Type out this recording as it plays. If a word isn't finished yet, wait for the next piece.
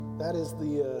That is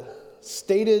the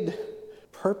stated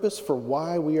purpose for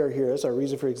why we are here. That's our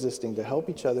reason for existing, to help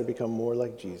each other become more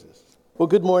like Jesus. Well,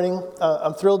 good morning.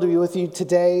 I'm thrilled to be with you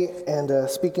today and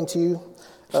speaking to you.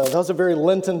 That was a very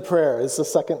Lenten prayer. It's the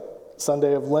second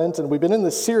Sunday of Lent, and we've been in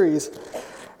this series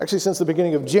actually since the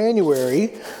beginning of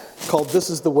January called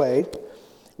This is the Way.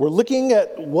 We're looking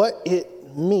at what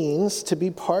it means to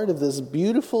be part of this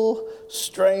beautiful,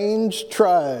 strange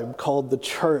tribe called the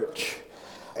church.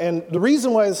 And the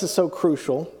reason why this is so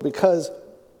crucial, because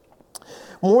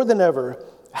more than ever,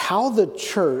 how the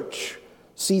church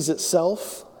sees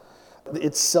itself,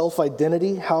 its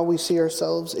self-identity, how we see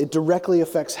ourselves, it directly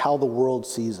affects how the world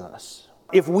sees us.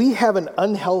 If we have an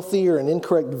unhealthy or an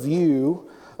incorrect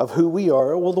view of who we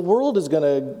are, well, the world is going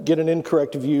to get an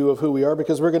incorrect view of who we are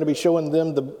because we're going to be showing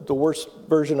them the worst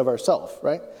version of ourselves,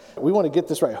 right? We want to get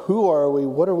this right. Who are we?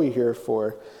 What are we here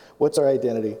for? What's our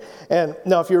identity? And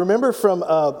now, if you remember from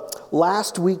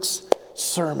last week's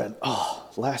sermon,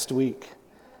 last week,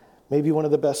 maybe one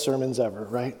of the best sermons ever,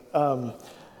 right? I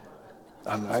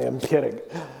am kidding.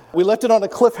 We left it on a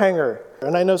cliffhanger,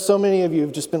 and I know so many of you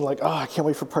have just been like, I can't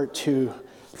wait for part 2.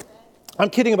 I'm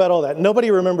kidding about all that.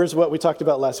 Nobody remembers what we talked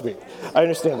about last week. I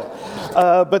understand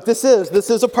that. But this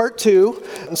is a part 2.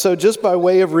 And so just by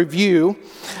way of review,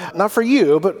 not for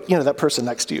you, but that person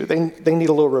next to you, they need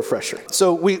a little refresher.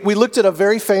 So we looked at a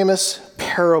very famous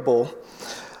parable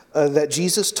that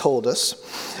Jesus told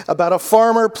us about a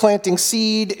farmer planting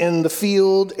seed in the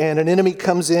field, and an enemy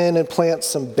comes in and plants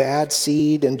some bad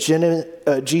seed. And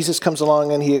Jesus comes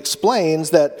along and he explains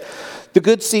that the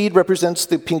good seed represents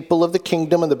the people of the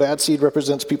kingdom, and the bad seed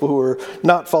represents people who are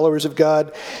not followers of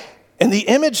God. And the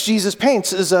image Jesus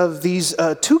paints is of these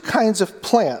two kinds of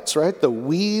plants, right? The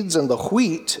weeds and the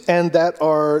wheat, and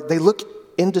they look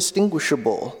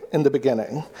indistinguishable in the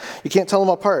beginning. You can't tell them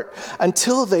apart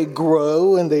until they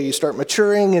grow and they start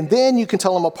maturing, and then you can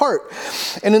tell them apart.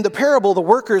 And in the parable, the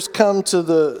workers come to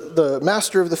the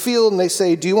master of the field and they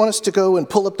say, "Do you want us to go and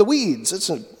pull up the weeds?" It's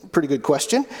a pretty good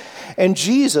question. And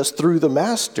Jesus, through the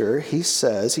master, he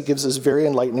gives this very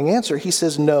enlightening answer. He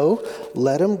says, "No,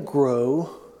 let them grow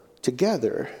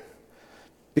together,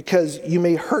 because you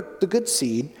may hurt the good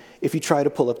seed if you try to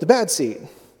pull up the bad seed."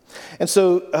 And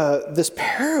so this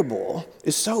parable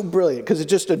is so brilliant because it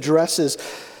just addresses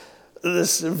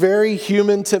this very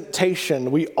human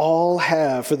temptation we all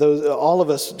have, for all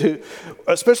of us,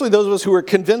 especially those of us who are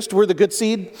convinced we're the good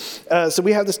seed. So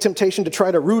we have this temptation to try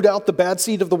to root out the bad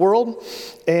seed of the world,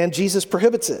 and Jesus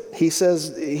prohibits it. He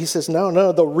says,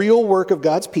 no, the real work of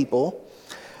God's people,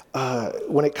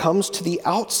 when it comes to the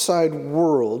outside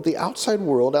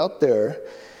world out there,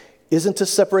 isn't to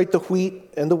separate the wheat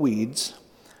and the weeds,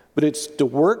 but it's to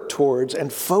work towards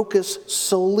and focus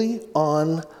solely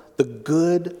on the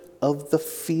good of the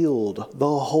field,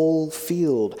 the whole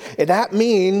field. And that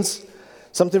means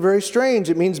something very strange.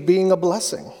 It means being a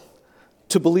blessing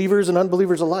to believers and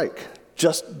unbelievers alike.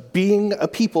 Just being a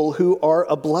people who are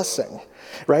a blessing,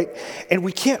 right? And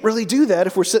we can't really do that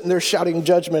if we're sitting there shouting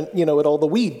judgment, at all the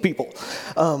weed people.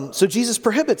 So Jesus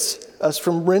prohibits us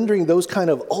from rendering those kind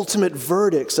of ultimate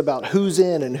verdicts about who's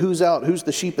in and who's out, who's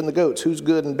the sheep and the goats, who's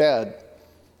good and bad.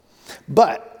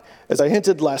 But, as I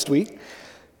hinted last week,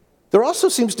 there also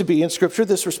seems to be in Scripture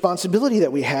this responsibility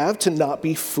that we have to not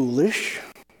be foolish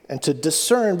and to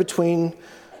discern between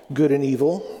good and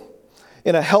evil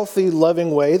in a healthy,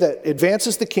 loving way that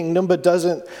advances the kingdom but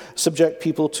doesn't subject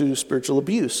people to spiritual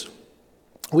abuse.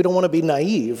 We don't want to be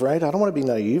naive, right? I don't want to be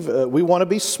naive. We want to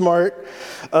be smart,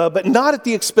 but not at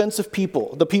the expense of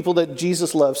people, the people that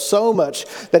Jesus loves so much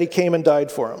that he came and died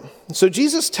for them. So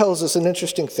Jesus tells us an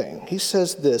interesting thing. He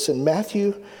says this in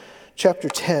Matthew chapter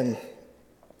 10.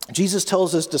 Jesus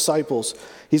tells his disciples,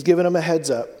 he's given them a heads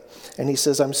up, and he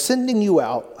says, "I'm sending you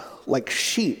out like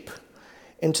sheep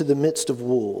into the midst of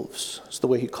wolves." That's the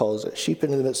way he calls it, sheep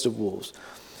into the midst of wolves.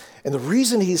 And the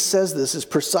reason he says this is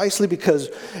precisely because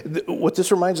what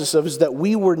this reminds us of is that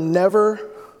we were never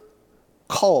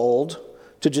called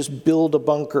to just build a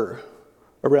bunker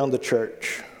around the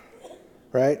church,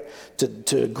 right?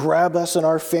 To grab us and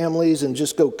our families and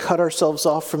just go cut ourselves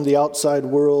off from the outside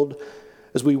world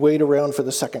as we wait around for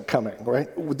the second coming, right?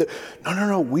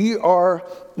 No. We are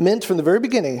meant from the very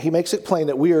beginning, he makes it plain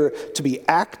that we are to be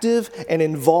active and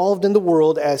involved in the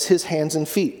world as his hands and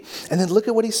feet. And then look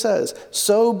at what he says.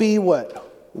 "So be" what?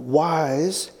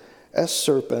 "Wise as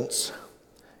serpents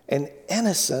and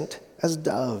innocent as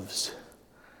doves."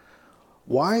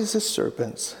 Wise as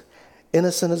serpents,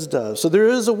 innocent as doves. So there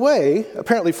is a way,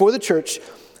 apparently, for the church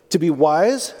to be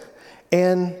wise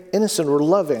and innocent or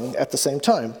loving at the same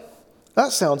time.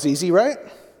 That sounds easy, right?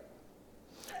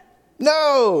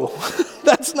 No,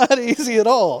 that's not easy at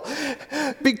all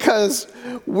because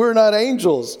we're not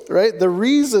angels, right? The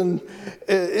reason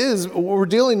is we're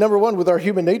dealing, number one, with our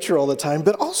human nature all the time,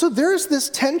 but also there's this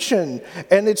tension,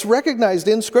 and it's recognized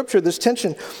in Scripture, this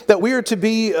tension that we are to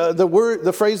be,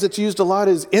 the phrase that's used a lot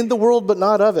is in the world but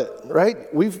not of it,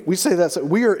 right? We say that, so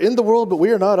we are in the world but we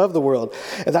are not of the world.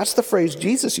 And that's the phrase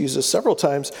Jesus uses several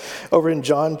times over in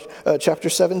John chapter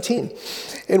 17.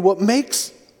 And what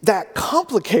makes that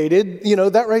complicated,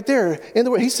 that right there,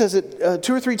 he says it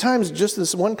 2 or 3 times, just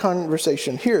this one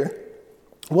conversation here.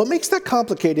 What makes that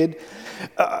complicated,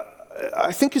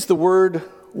 I think, is the word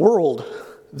world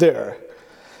there.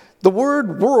 The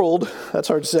word world, that's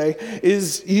hard to say,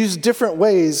 is used different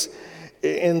ways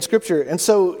in Scripture. And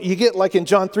so you get like in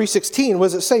John 3:16, what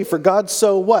does it say? For God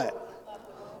so what?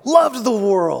 Loved the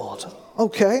world.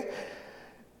 Okay.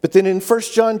 But then in 1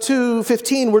 John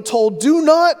 2:15, we're told, do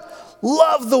not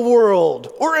love the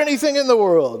world or anything in the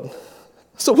world.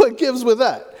 So what gives with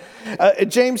that?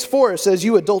 James 4 says,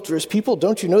 you adulterous people,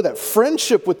 don't you know that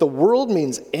friendship with the world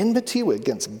means enmity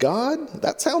against God?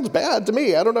 That sounds bad to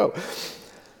me. I don't know.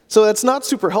 So that's not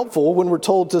super helpful when we're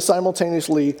told to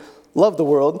simultaneously love the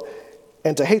world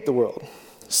and to hate the world.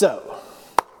 So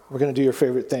we're going to do your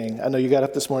favorite thing. I know you got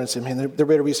up this morning and said, man, there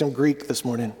better be some Greek this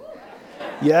morning.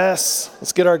 Yes,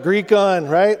 let's get our Greek on,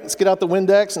 right? Let's get out the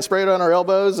Windex and spray it on our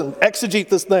elbows and exegete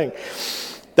this thing.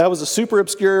 That was a super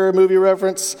obscure movie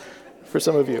reference for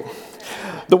some of you.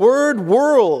 The word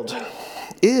world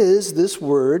is this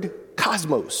word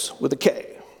cosmos with a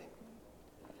K.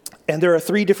 And there are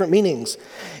 3 different meanings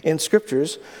in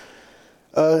scriptures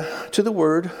to the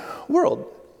word world.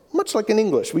 Much like in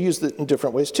English, we use it in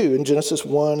different ways too. In Genesis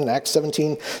 1 and Acts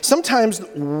 17, sometimes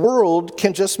world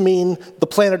can just mean the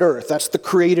planet Earth. That's the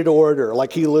created order,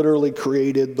 like he literally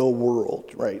created the world,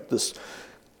 right? This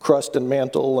crust and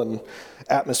mantle and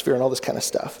atmosphere and all this kind of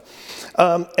stuff.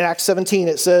 In Acts 17,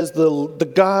 it says,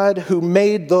 the God who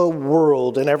made the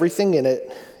world and everything in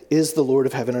it is the Lord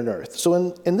of heaven and earth.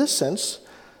 So in this sense,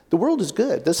 the world is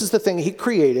good. This is the thing he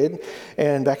created,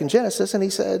 and back in Genesis, and he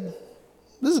said,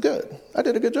 this is good. I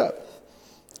did a good job.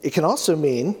 It can also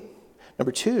mean,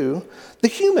 number 2, the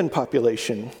human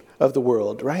population of the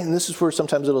world, right? And this is where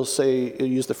sometimes it'll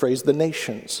use the phrase, the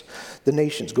nations. The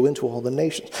nations, go into all the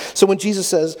nations. So when Jesus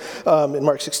says in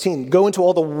Mark 16, go into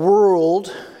all the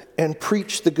world and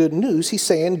preach the good news, he's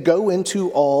saying go into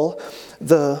all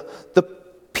the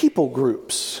people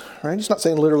groups, right? He's not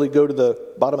saying literally go to the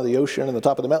bottom of the ocean and the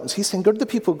top of the mountains. He's saying go to the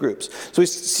people groups. So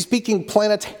he's speaking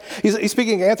he's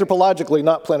speaking anthropologically,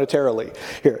 not planetarily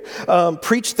here.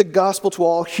 Preach the gospel to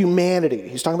all humanity.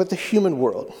 He's talking about the human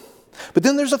world. But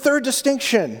then there's a third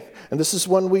distinction, and this is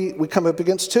one we come up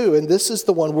against too, and this is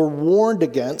the one we're warned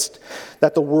against,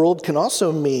 that the world can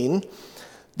also mean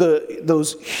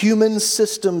those human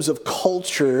systems of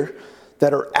culture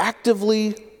that are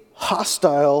actively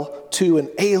hostile to and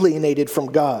alienated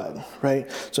from God, right?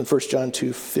 So in 1 John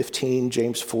 2:15,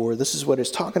 James 4, this is what it's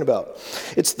talking about.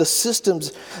 It's the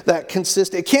systems that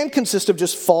it can consist of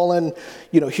just fallen,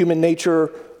 human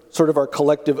nature, sort of our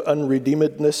collective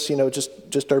unredeemedness,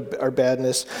 just our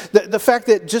badness. The fact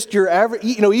that just your average,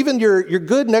 even your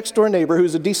good next door neighbor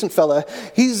who's a decent fella,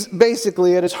 he's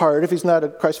basically at his heart, if he's not a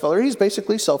Christ follower, he's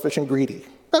basically selfish and greedy.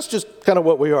 That's just kind of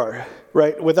what we are,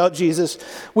 right? Without Jesus,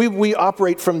 we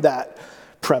operate from that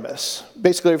premise.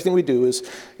 Basically, everything we do is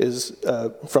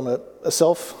from a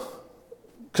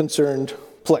self-concerned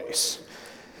place.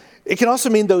 It can also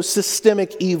mean those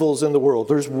systemic evils in the world.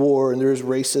 There's war and there's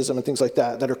racism and things like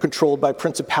that are controlled by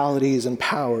principalities and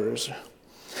powers.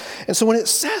 And so when it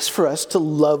says for us to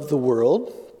love the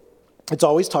world, it's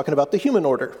always talking about the human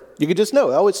order. You could just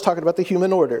know, always talking about the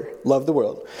human order, love the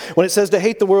world. When it says to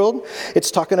hate the world,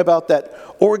 it's talking about that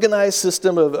organized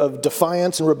system of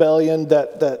defiance and rebellion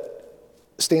that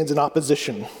stands in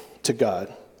opposition to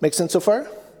God. Make sense so far?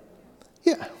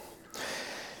 Yeah.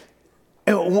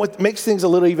 And what makes things a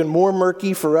little even more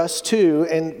murky for us too,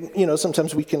 and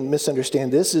sometimes we can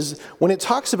misunderstand this, is when it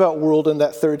talks about world in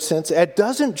that third sense, it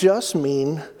doesn't just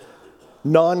mean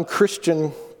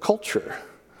non-Christian culture.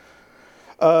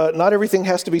 Not everything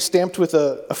has to be stamped with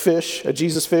a fish, a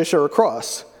Jesus fish, or a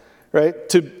cross, right?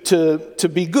 To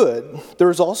be good.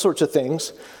 There's all sorts of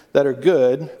things that are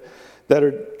good, that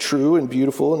are true and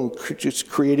beautiful and just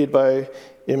created by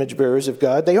image bearers of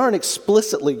God. They aren't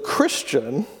explicitly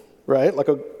Christian, right? Like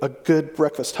a good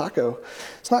breakfast taco.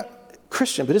 It's not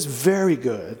Christian, but it's very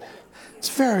good. It's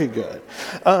very good.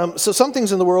 So some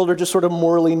things in the world are just sort of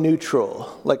morally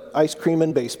neutral, like ice cream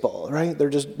and baseball, right? They're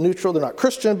just neutral. They're not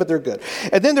Christian, but they're good.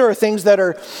 And then there are things that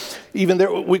are even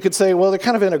there. We could say, well, they're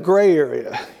kind of in a gray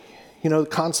area. You know,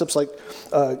 concepts like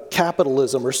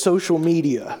capitalism or social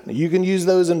media. You can use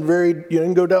those in you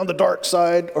can go down the dark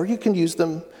side, or you can use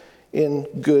them in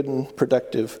good and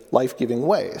productive, life-giving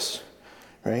ways,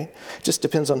 right? Just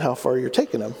depends on how far you're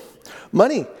taking them.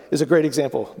 Money is a great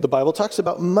example. The Bible talks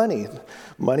about money.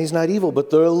 Money's not evil, but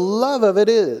the love of it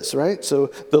is, right? So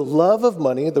the love of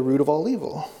money, the root of all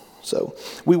evil. So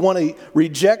we want to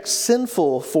reject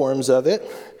sinful forms of it,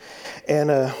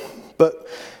 but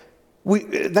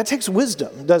that takes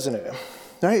wisdom, doesn't it?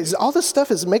 Right? All this stuff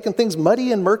is making things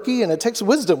muddy and murky, and it takes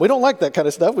wisdom. We don't like that kind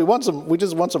of stuff. We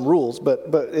just want some rules, but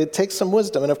it takes some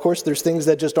wisdom. And of course, there's things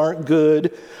that just aren't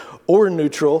good or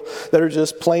neutral, that are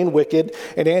just plain wicked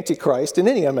and antichrist in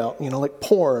any amount. You know, like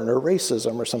porn or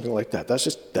racism or something like that. That's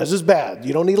just bad.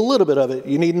 You don't need a little bit of it.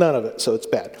 You need none of it. So it's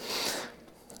bad.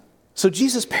 So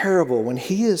Jesus' parable, when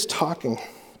he is talking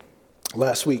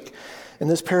last week, in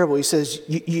this parable, he says,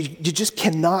 you just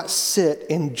cannot sit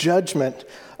in judgment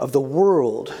of the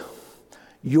world.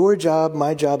 Your job,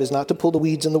 my job, is not to pull the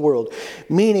weeds in the world.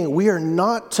 Meaning, we are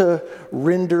not to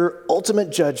render ultimate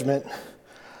judgment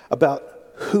about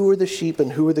who are the sheep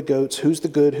and who are the goats, who's the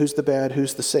good, who's the bad,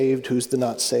 who's the saved, who's the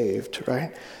not saved,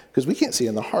 right? Because we can't see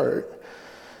in the heart.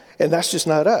 And that's just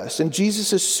not us. And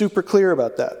Jesus is super clear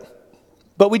about that.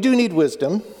 But we do need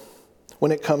wisdom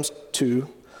when it comes to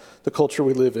the culture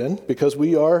we live in, because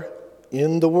we are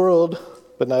in the world,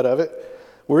 but not of it.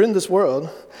 We're in this world.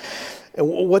 And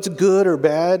what's good or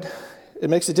bad, it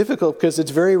makes it difficult because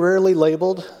it's very rarely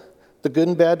labeled. The good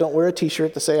and bad don't wear a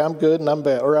t-shirt to say I'm good and I'm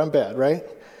bad, or I'm bad, right?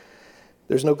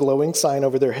 There's no glowing sign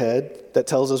over their head that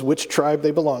tells us which tribe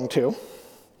they belong to.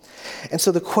 And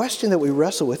so the question that we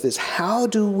wrestle with is, how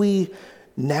do we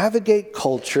navigate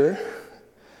culture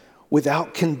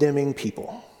without condemning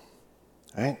people?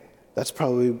 Right? That's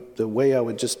probably the way I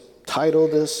would just title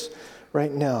this right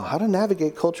now. How to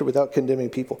navigate culture without condemning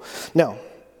people. Now,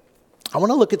 I want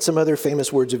to look at some other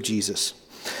famous words of Jesus.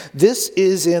 This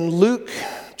is in Luke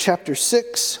chapter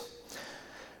 6.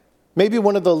 Maybe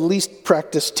one of the least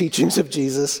practiced teachings of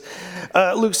Jesus.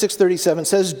 Luke 6:37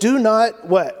 says, do not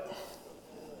what?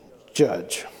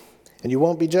 Judge, and you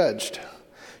won't be judged.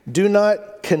 Do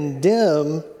not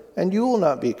condemn, and you will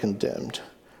not be condemned.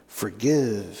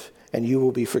 Forgive, and you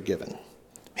will be forgiven.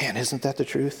 Man, isn't that the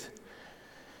truth?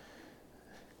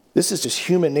 This is just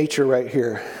human nature right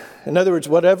here. In other words,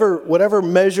 whatever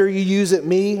measure you use at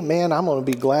me, man, I'm going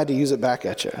to be glad to use it back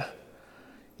at you.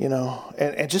 You know,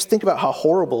 and just think about how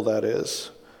horrible that is.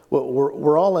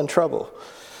 We're all in trouble.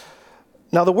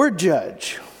 Now, the word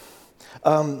judge.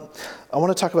 I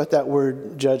want to talk about that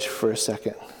word judge for a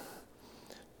second.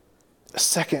 A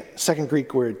second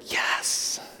Greek word.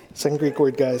 Yes. Second Greek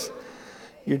word, guys.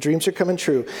 Your dreams are coming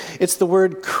true. It's the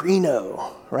word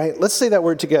krino, right? Let's say that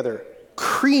word together.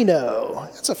 Krino.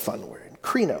 That's a fun word.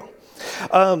 Krino.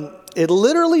 It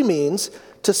literally means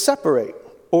to separate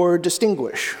or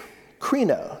distinguish.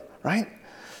 Krino, right?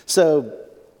 So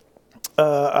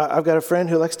I've got a friend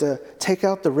who likes to take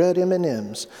out the red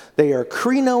M&Ms. They are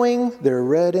krinoing their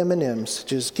red M&Ms.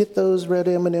 Just get those red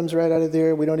M&Ms right out of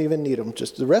there. We don't even need them.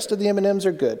 Just the rest of the M&Ms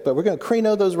are good, but we're going to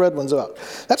krino those red ones out.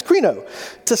 That's krino,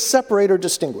 to separate or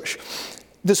distinguish.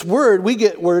 This word, we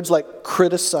get words like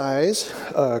criticize,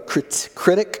 critique,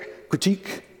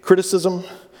 criticism,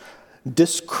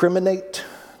 discriminate,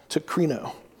 to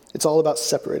krino. It's all about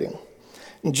separating.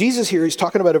 And Jesus here, he's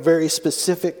talking about a very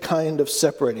specific kind of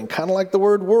separating. Kind of like the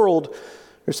word world,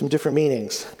 there's some different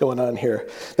meanings going on here.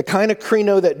 The kind of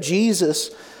krino that Jesus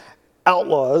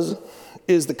outlaws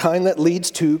is the kind that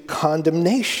leads to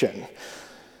condemnation.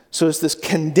 So it's this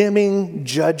condemning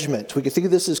judgment. We can think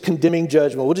of this as condemning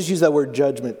judgment. We'll just use that word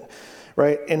judgment,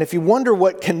 right? And if you wonder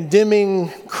what condemning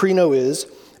krino is,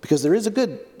 because there's a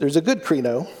good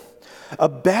krino, a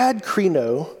bad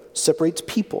krino separates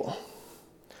people.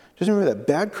 Just remember that.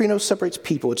 Bad krino separates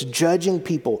people. It's judging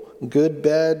people. Good,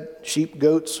 bad, sheep,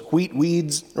 goats, wheat,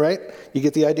 weeds, right? You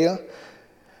get the idea?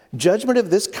 Judgment of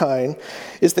this kind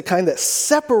is the kind that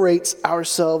separates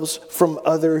ourselves from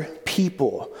other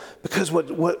people. Because what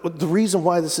the reason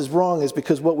why this is wrong is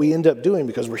because what we end up doing,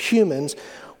 because we're humans,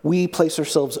 we place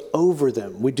ourselves over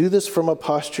them. We do this from a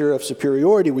posture of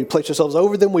superiority. We place ourselves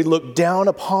over them, we look down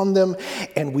upon them,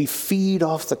 and we feed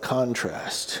off the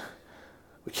contrast.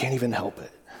 We can't even help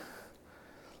it.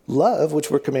 Love,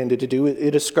 which we're commanded to do,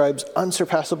 it ascribes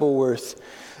unsurpassable worth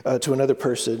to another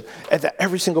person, and that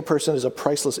every single person is a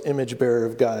priceless image bearer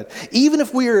of God. Even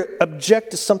if we are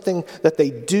object to something that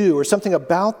they do or something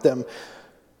about them,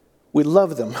 we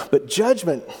love them. But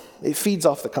judgment, it feeds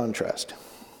off the contrast.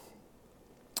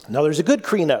 Now there's a good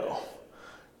krino.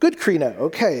 Good krino,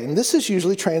 okay. And this is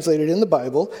usually translated in the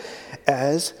Bible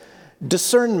as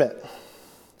Discernment.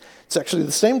 It's actually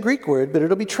the same Greek word, but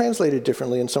it'll be translated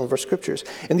differently in some of our scriptures.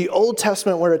 In the Old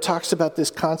Testament, where it talks about this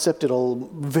concept, it'll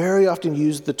very often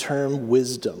use the term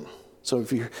wisdom. So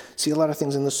if you see a lot of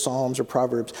things in the Psalms or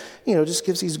Proverbs, it just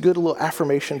gives these good little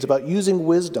affirmations about using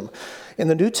wisdom. In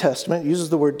the New Testament, it uses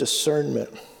the word discernment.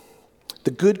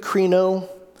 The good krino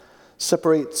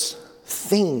separates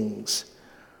things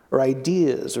or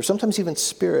ideas or sometimes even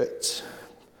spirits.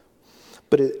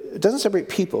 But it doesn't separate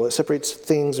people, it separates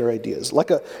things or ideas.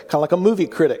 Kind of like a movie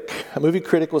critic. A movie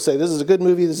critic will say, this is a good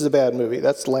movie, this is a bad movie.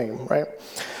 That's lame, right?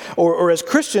 Or as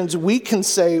Christians, we can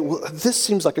say, well, this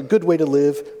seems like a good way to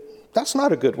live. That's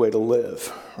not a good way to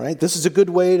live, right? This is a good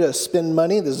way to spend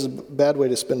money. This is a bad way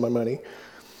to spend my money.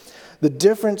 The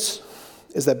difference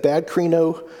is that bad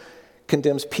krino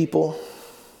condemns people.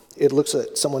 It looks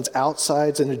at someone's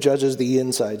outsides and it judges the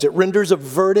insides. It renders a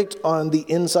verdict on the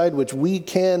inside which we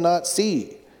cannot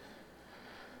see.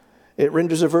 It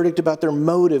renders a verdict about their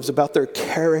motives, about their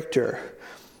character,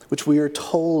 which we are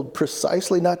told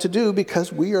precisely not to do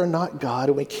because we are not God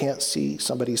and we can't see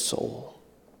somebody's soul.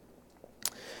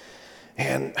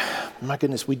 And my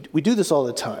goodness, we do this all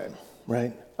the time,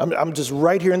 right? I'm just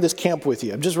right here in this camp with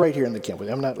you. I'm just right here in the camp with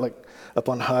you. I'm not like up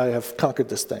on high, I've conquered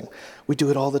this thing. We do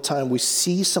it all the time. We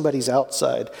see somebody's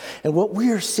outside. And what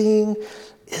we are seeing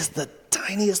is the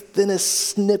tiniest, thinnest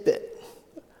snippet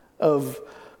of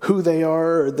who they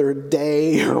are or their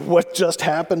day or what just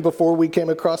happened before we came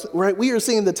across it, right? We are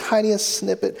seeing the tiniest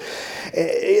snippet.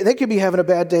 They could be having a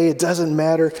bad day. It doesn't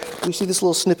matter. We see this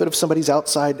little snippet of somebody's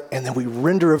outside and then we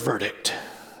render a verdict,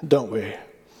 don't we?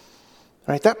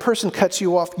 Right? That person cuts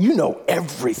you off. You know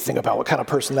everything about what kind of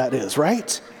person that is,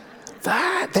 right?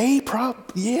 Yeah,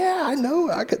 I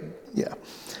know. Yeah.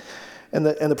 And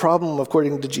the problem,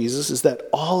 according to Jesus, is that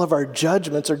all of our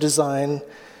judgments are designed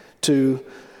to,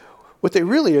 what they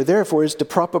really are there for is to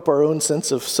prop up our own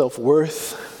sense of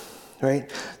self-worth, right?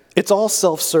 It's all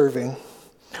self-serving.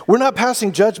 We're not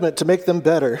passing judgment to make them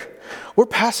better. We're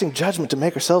passing judgment to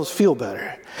make ourselves feel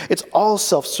better. It's all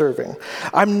self-serving.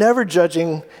 I'm never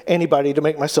judging anybody to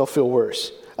make myself feel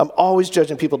worse. I'm always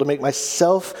judging people to make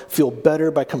myself feel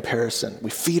better by comparison. We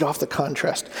feed off the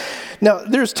contrast. Now,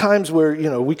 there's times where,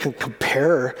 we can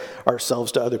compare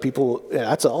ourselves to other people. Yeah,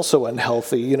 that's also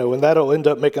unhealthy, and that'll end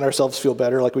up making ourselves feel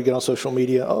better, like we get on social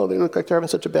media. Oh, they look like they're having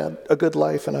such a good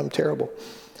life, and I'm terrible.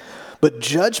 But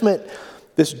judgment,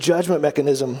 this judgment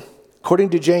mechanism,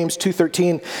 according to James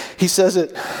 2:13, he says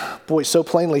it, so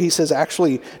plainly. He says,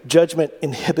 actually, judgment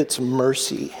inhibits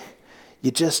mercy.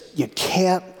 You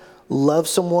can't love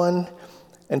someone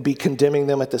and be condemning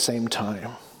them at the same time.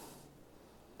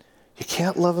 You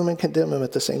can't love them and condemn them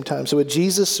at the same time. So what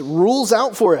Jesus rules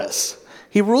out for us,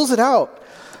 he rules it out.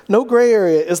 No gray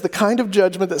area is the kind of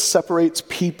judgment that separates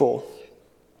people,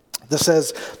 that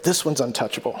says, this one's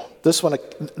untouchable. This one,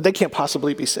 they can't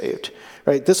possibly be saved,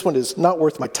 right? This one is not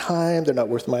worth my time. They're not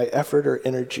worth my effort or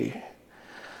energy.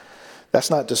 That's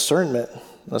not discernment.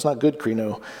 That's not good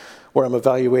krino, where I'm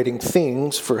evaluating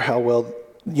things for how well,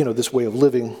 this way of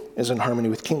living is in harmony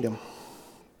with kingdom.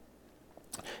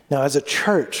 Now, as a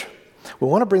church, we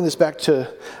want to bring this back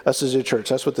to us as a church.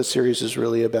 That's what this series is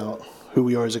really about, who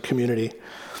we are as a community.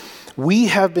 We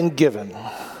have been given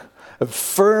a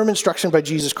firm instruction by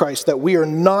Jesus Christ that we are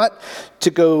not to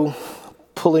go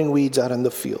pulling weeds out in the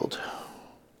field.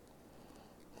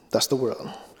 That's the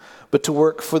world. But to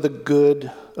work for the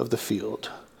good of the field,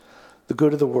 the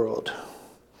good of the world.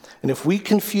 And if we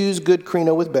confuse good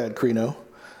krino with bad krino,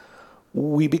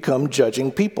 we become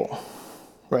judging people,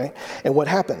 right? And what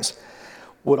happens?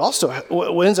 What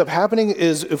ends up happening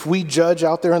is if we judge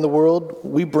out there in the world,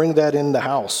 we bring that in the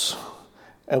house.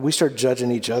 And we start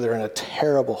judging each other in a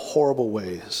terrible, horrible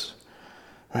ways,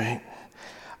 right?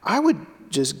 I would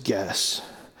just guess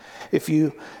if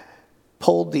you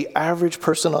polled the average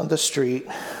person on the street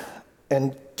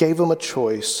and gave them a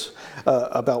choice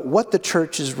about what the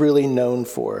church is really known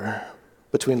for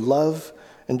between love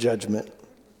and judgment,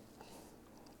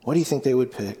 what do you think they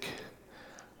would pick?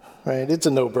 Right? It's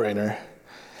a no-brainer,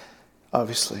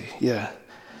 obviously, yeah.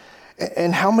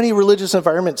 And how many religious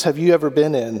environments have you ever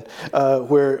been in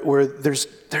where there's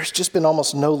just been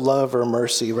almost no love or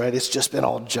mercy, right? It's just been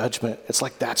all judgment. It's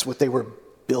like that's what they were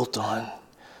built on.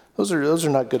 Those are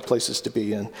not good places to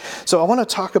be in. So I want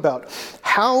to talk about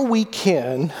how we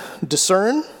can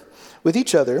discern with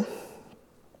each other,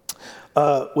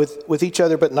 with each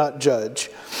other but not judge.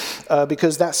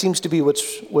 because that seems to be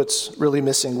what's really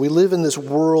missing. We live in this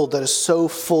world that is so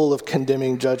full of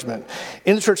condemning judgment.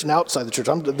 In the church and outside the church,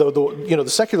 the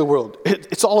secular world,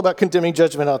 it's all about condemning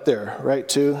judgment out there, right,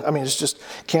 too? I mean, it's just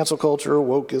cancel culture,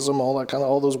 wokeism,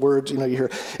 all those words, you hear.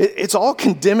 It's all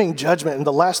condemning judgment, and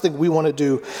the last thing we want to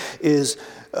do is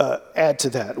add to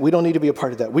that. We don't need to be a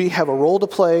part of that. We have a role to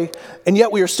play, and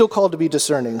yet we are still called to be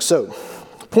discerning. So,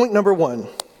 point number 1,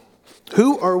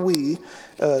 who are we?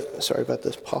 Sorry about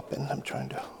this popping. I'm trying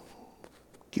to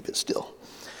keep it still.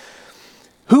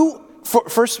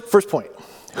 First point,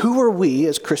 who are we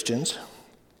as Christians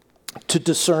to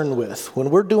discern with? When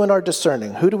we're doing our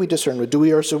discerning, who do we discern with?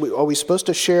 Are we supposed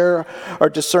to share our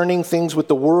discerning things with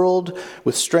the world,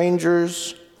 with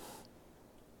strangers?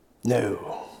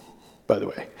 No. By the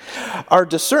way, our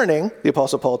discerning, the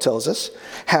Apostle Paul tells us,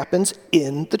 happens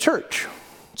in the church.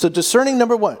 So discerning,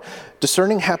 number 1,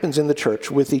 discerning happens in the church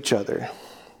with each other.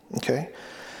 Okay?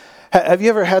 Have you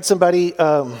ever had somebody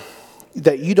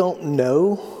that you don't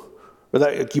know, or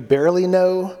that you barely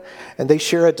know, and they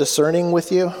share a discerning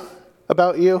with you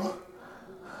about you?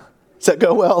 Does that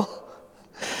go well?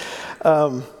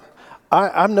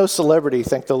 I'm no celebrity,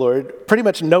 thank the Lord. Pretty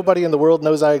much nobody in the world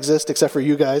knows I exist except for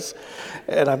you guys,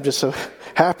 and I'm just so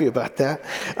happy about that.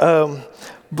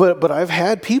 But I've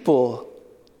had people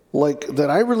like that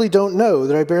I really don't know,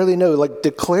 that I barely know, like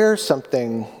declare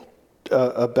something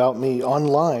about me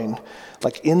online,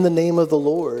 like in the name of the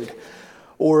Lord,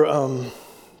 or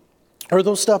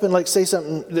they'll stop and like say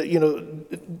something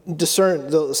that, discern.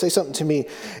 They'll say something to me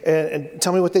and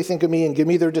tell me what they think of me and give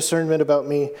me their discernment about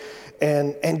me.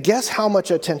 And guess how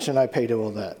much attention I pay to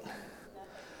all that?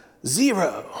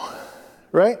 0,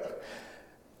 right?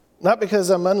 Not because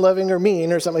I'm unloving or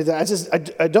mean or something like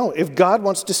that. I don't. If God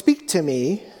wants to speak to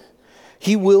me,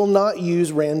 he will not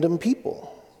use random people.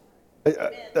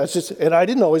 That's just, and I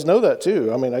didn't always know that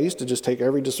too. I mean, I used to just take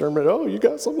every discernment. Oh, you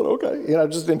got something? Okay.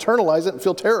 Just internalize it and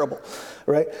feel terrible,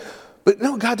 right? But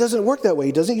no, God doesn't work that way.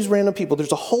 He doesn't use random people.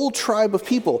 There's a whole tribe of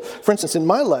people, for instance, in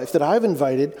my life that I've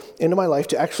invited into my life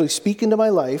to actually speak into my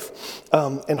life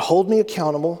and hold me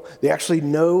accountable. They actually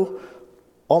know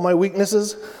all my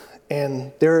weaknesses,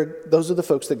 and those are the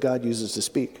folks that God uses to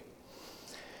speak.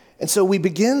 And so we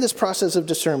begin this process of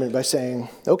discernment by saying,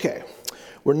 okay,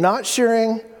 we're not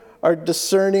sharing our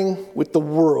discerning with the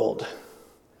world.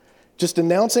 Just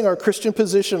announcing our Christian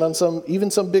position on some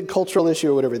big cultural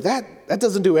issue or whatever, that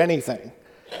doesn't do anything.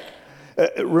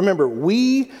 Remember,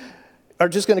 we are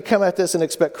just going to come at this and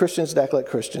expect Christians to act like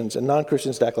Christians and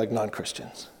non-Christians to act like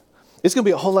non-Christians. It's going to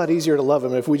be a whole lot easier to love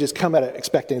them if we just come at it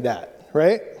expecting that,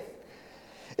 right?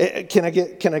 Can I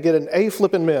get an A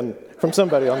flippin' men from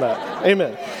somebody on that?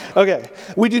 Amen. Okay.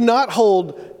 We do not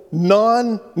hold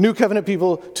non-New Covenant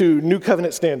people to New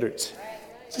Covenant standards.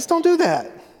 Just don't do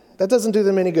that. That doesn't do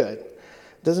them any good.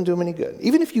 It doesn't do them any good.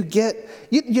 Even if you get,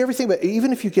 you ever think about it,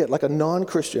 even if you get like a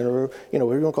non-Christian or,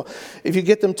 whatever you want to call it, if you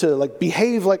get them to like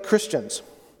behave like Christians,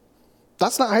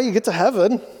 that's not how you get to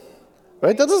heaven,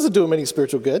 right? That doesn't do them any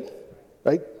spiritual good,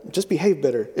 right? Just behave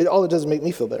better. All it does is make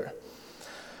me feel better.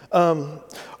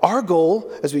 Our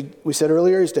goal, as we said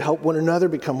earlier, is to help one another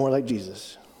become more like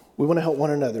Jesus. We want to help one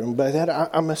another. And by that,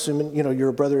 I'm assuming, you're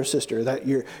a brother or sister, that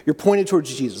you're pointed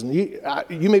towards Jesus. And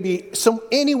you may be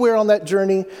anywhere on that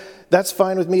journey. That's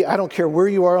fine with me. I don't care where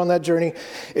you are on that journey.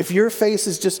 If your face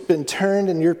has just been turned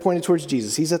and you're pointed towards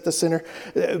Jesus, he's at the center,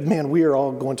 man, we are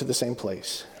all going to the same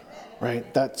place,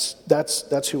 right? That's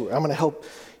who I'm going to help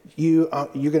you.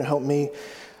 You're going to help me.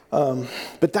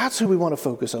 But that's who we want to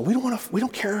focus on. We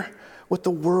don't care what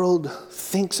the world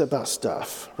thinks about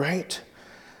stuff, right?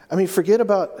 I mean, forget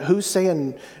about who's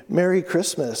saying Merry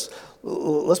Christmas.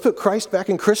 Let's put Christ back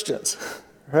in Christians,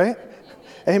 right?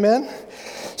 Amen?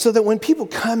 So that when people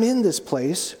come in this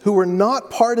place who are not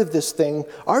part of this thing,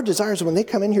 our desires, when they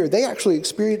come in here, they actually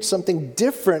experience something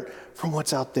different from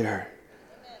what's out there.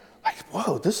 Like,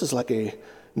 whoa, this is like a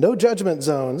no judgment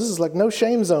zone. This is like no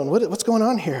shame zone. What's going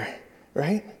on here,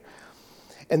 right?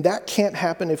 And that can't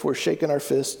happen if we're shaking our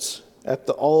fists at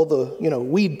all the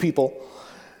weed people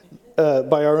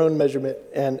by our own measurement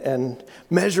and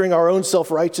measuring our own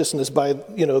self-righteousness by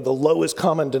the lowest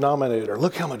common denominator.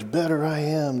 Look how much better I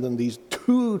am than these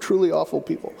two truly awful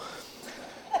people.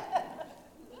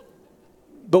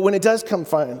 But when it does come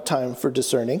time for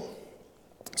discerning,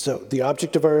 so the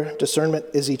object of our discernment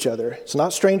is each other. It's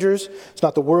not strangers, it's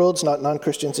not the world, it's not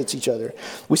non-Christians, it's each other.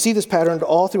 We see this pattern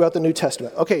all throughout the New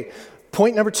Testament. Okay,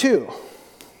 point number 2.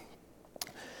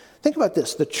 Think about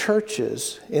this. The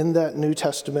churches in that New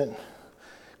Testament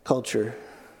culture,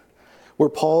 where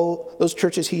those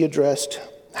churches he addressed,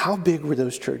 how big were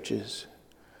those churches?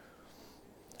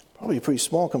 probably pretty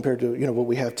small compared to, what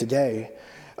we have today.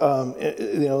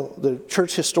 The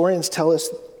church historians tell us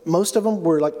most of them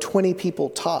were like 20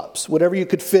 people tops, whatever you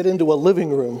could fit into a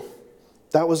living room.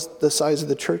 That was the size of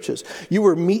the churches. You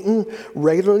were meeting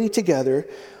regularly together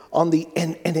and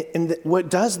what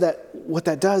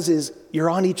that does is you're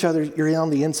on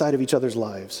the inside of each other's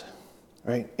lives,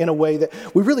 right? In a way that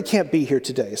we really can't be here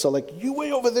today. So like you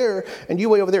way over there and you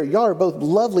way over there, y'all are both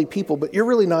lovely people, but you're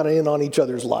really not in on each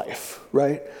other's life,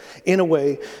 right? In a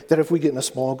way that if we get in a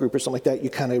small group or something like that, you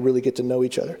kind of really get to know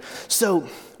each other. So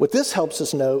what this helps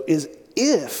us know is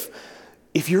if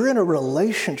you're in a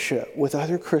relationship with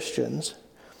other Christians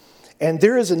and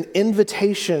there is an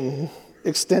invitation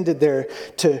extended there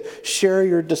to share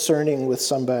your discerning with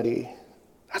somebody,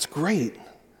 that's great.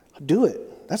 Do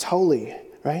it. That's holy,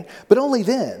 right? But only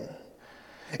then.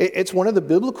 It's one of the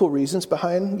biblical reasons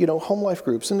behind, home life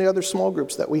groups and the other small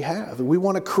groups that we have. We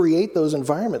want to create those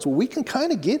environments where we can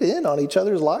kind of get in on each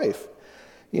other's life,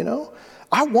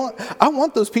 I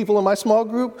want those people in my small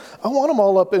group, I want them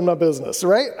all up in my business,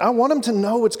 right? I want them to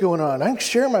know what's going on. I can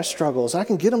share my struggles. I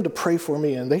can get them to pray for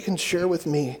me, and they can share with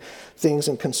me things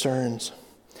and concerns.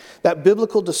 That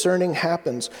biblical discerning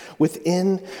happens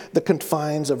within the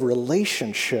confines of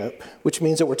relationship, which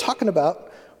means that we're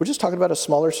just talking about a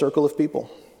smaller circle of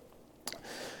people.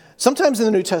 Sometimes in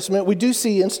the New Testament, we do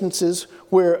see instances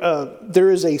where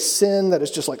there is a sin that is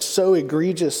just like so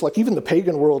egregious, like even the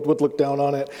pagan world would look down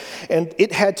on it, and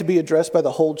it had to be addressed by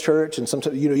the whole church. And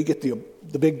sometimes, you get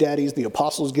the big daddies, the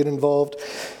apostles get involved.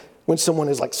 When someone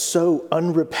is like so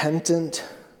unrepentant,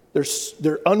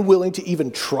 they're unwilling to even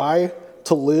try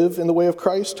to live in the way of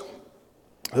Christ.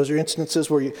 Those are instances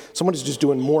where someone is just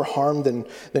doing more harm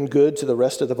than good to the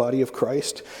rest of the body of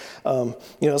Christ.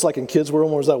 It's like in kids'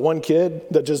 world, where there's that one kid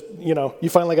that just, you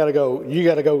finally got to go,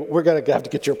 we're going to have to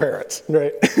get your parents,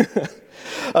 right?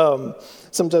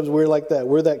 Sometimes we're like that.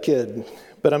 We're that kid.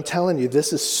 But I'm telling you,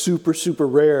 this is super, super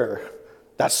rare.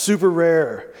 That's super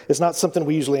rare. It's not something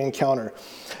we usually encounter.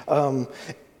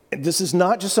 This is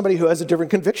not just somebody who has a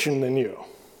different conviction than you.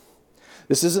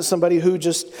 This isn't somebody who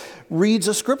just reads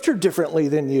a scripture differently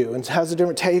than you and has a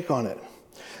different take on it.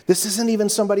 This isn't even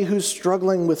somebody who's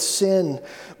struggling with sin,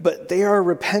 but they are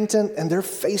repentant and their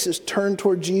face is turned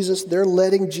toward Jesus. They're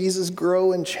letting Jesus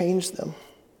grow and change them,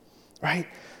 right?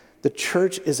 The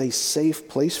church is a safe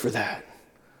place for that.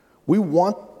 We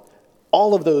want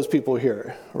all of those people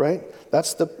here, right?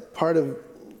 That's the part of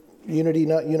unity,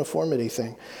 not uniformity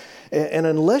thing. And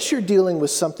unless you're dealing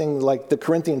with something like the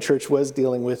Corinthian church was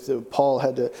dealing with, Paul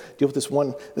had to deal with this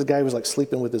guy was like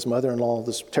sleeping with his mother-in-law,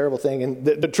 this terrible thing, and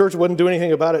the church wouldn't do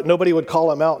anything about it. Nobody would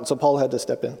call him out, and so Paul had to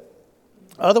step in.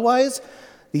 Otherwise,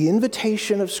 the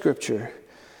invitation of Scripture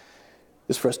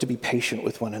is for us to be patient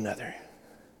with one another,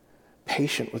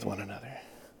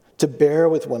 to bear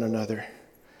with one another,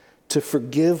 to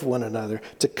forgive one another,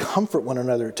 to comfort one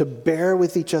another, to bear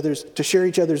with to share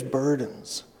each other's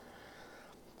burdens.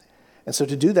 And so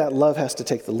to do that, love has to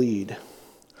take the lead.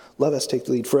 Love has to take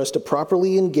the lead. For us to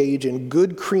properly engage in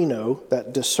good krino,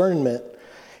 that discernment,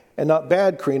 and not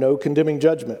bad krino, condemning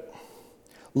judgment.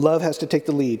 Love has to take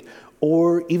the lead.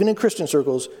 Or even in Christian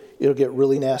circles, it'll get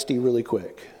really nasty really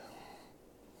quick.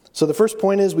 So the first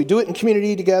point is we do it in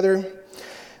community together.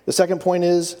 The second point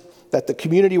is that the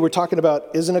community we're talking about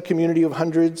isn't a community of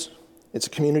hundreds. It's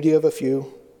a community of a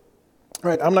few. All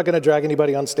right, I'm not going to drag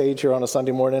anybody on stage here on a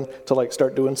Sunday morning to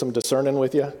start doing some discerning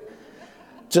with you.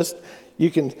 Just, you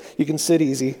can sit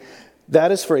easy.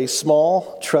 That is for a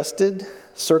small, trusted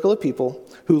circle of people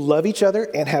who love each other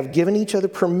and have given each other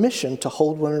permission to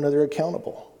hold one another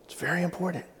accountable. It's very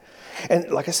important.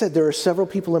 And like I said, there are several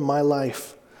people in my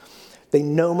life. They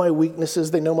know my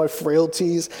weaknesses, they know my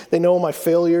frailties, they know my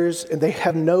failures, and they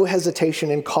have no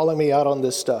hesitation in calling me out on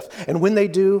this stuff. And when they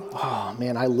do, oh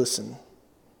man, I listen.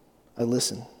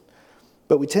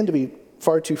 But we tend to be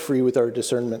far too free with our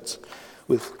discernments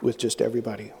with just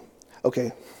everybody.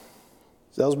 Okay,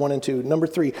 so that was 1 and 2. Number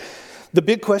 3, the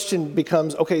big question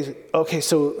becomes, okay,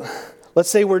 so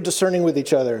let's say we're discerning with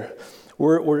each other.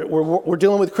 We're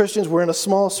dealing with Christians, we're in a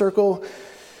small circle.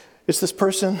 It's this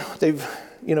person, they've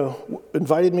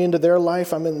invited me into their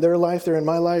life, I'm in their life, they're in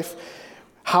my life.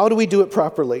 How do we do it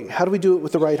properly? How do we do it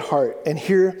with the right heart? And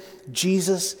here,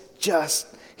 Jesus just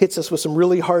hits us with some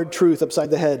really hard truth upside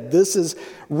the head. This is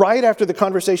right after the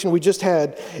conversation we just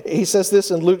had. He says this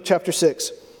in Luke chapter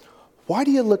 6. Why do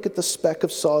you look at the speck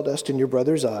of sawdust in your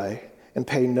brother's eye and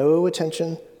pay no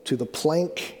attention to the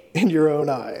plank in your own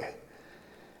eye?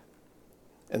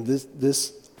 And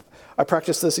this I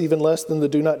practice this even less than the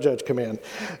do not judge command.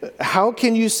 How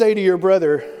can you say to your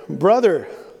brother,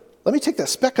 Let me take that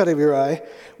speck out of your eye.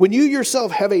 When you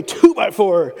yourself have a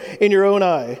 2x4 in your own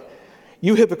eye,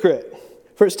 you hypocrite.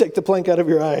 First take the plank out of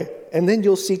your eye, and then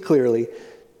you'll see clearly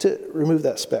to remove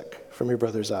that speck from your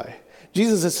brother's eye.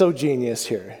 Jesus is so genius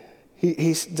here.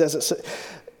 He does it so,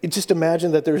 just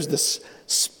imagine that there's this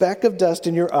speck of dust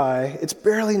in your eye. It's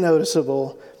barely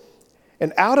noticeable.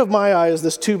 And out of my eye is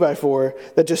this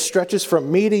 2x4 that just stretches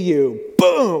from me to you.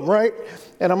 Boom, right?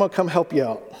 And I'm going to come help you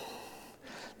out.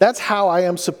 That's how I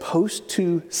am supposed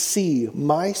to see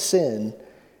my sin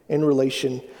in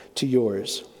relation to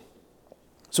yours.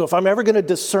 So if I'm ever going to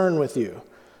discern with you,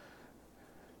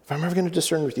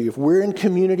 if we're in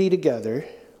community together,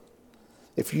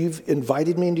 if you've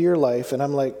invited me into your life and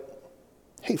I'm like,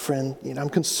 hey friend, I'm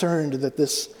concerned that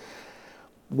this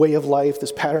way of life,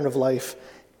 this pattern of life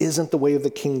isn't the way of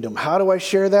the kingdom. How do I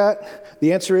share that?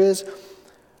 The answer is,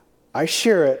 I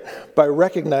share it by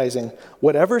recognizing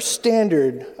whatever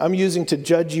standard I'm using to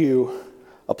judge you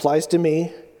applies to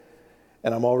me,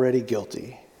 and I'm already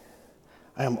guilty.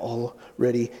 I am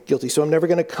already guilty. So I'm never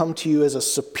going to come to you as a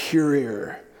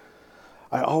superior.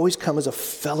 I always come as a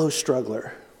fellow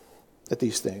struggler at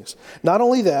these things. Not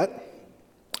only that,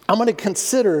 I'm going to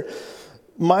consider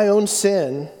my own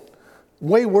sin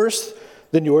way worse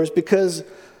than yours because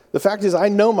the fact is I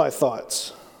know my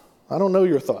thoughts. I don't know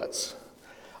your thoughts.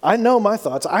 I know my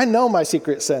thoughts. I know my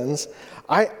secret sins.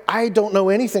 I don't know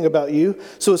anything about you.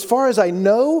 So as far as I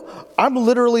know, I'm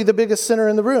literally the biggest sinner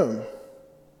in the room.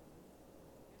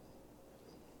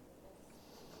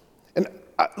 And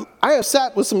I have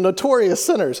sat with some notorious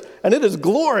sinners, and it is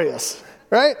glorious,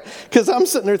 right? Because I'm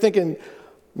sitting there thinking,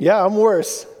 yeah, I'm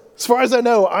worse. As far as I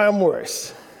know, I am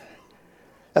worse.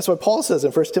 That's what Paul says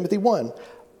in 1 Timothy 1.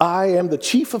 I am the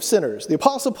chief of sinners. The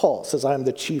Apostle Paul says, I am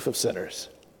the chief of sinners.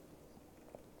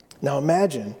 Now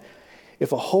imagine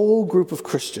if a whole group of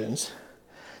Christians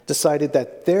decided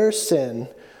that their sin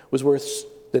was worse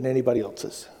than anybody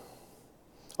else's.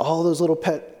 All those little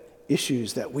pet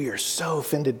issues that we are so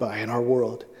offended by in our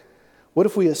world. What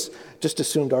if we just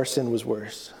assumed our sin was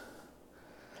worse?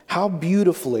 How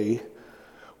beautifully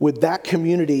would that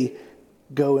community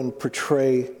go and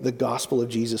portray the gospel of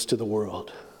Jesus to the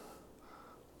world?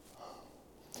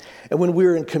 And when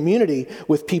we're in community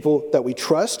with people that we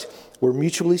trust, we're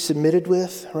mutually submitted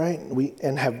with, right?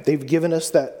 They've given us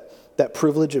that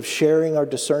privilege of sharing our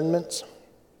discernments.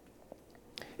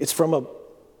 It's from a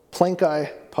plank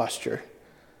eye posture.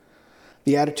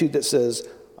 The attitude that says,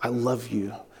 I love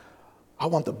you. I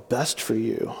want the best for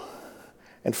you.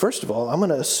 And first of all, I'm going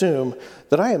to assume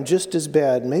that I am just as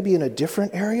bad, maybe in a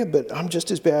different area, but I'm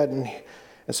just as bad. And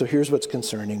so here's what's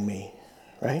concerning me,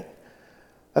 right?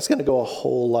 That's going to go a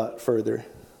whole lot further.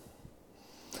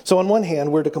 So on one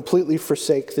hand, we're to completely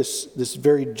forsake this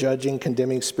very judging,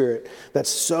 condemning spirit that's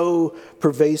so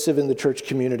pervasive in the church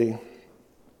community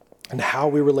and how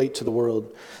we relate to the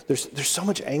world. There's so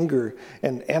much anger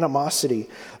and animosity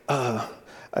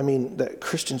that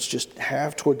Christians just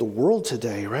have toward the world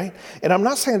today, right? And I'm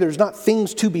not saying there's not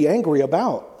things to be angry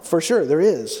about. For sure, there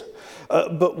is.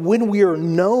 But when we are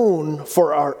known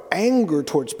for our anger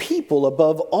towards people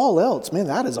above all else, man,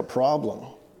 that is a problem.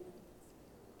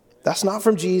 That's not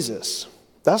from Jesus.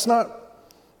 That's not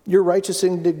your righteous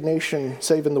indignation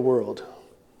saving the world.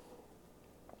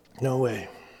 No way.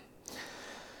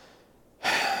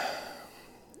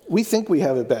 We think we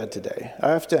have it bad today. I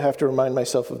have to remind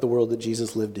myself of the world that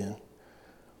Jesus lived in.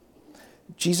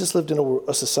 Jesus lived in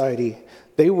a society,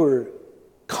 they were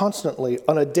constantly,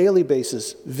 on a daily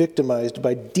basis, victimized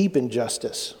by deep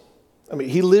injustice.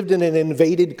 He lived in an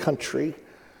invaded country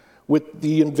with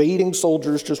the invading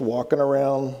soldiers just walking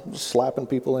around, slapping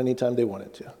people anytime they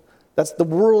wanted to. That's the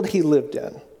world he lived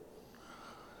in.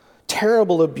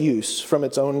 Terrible abuse from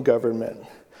its own government.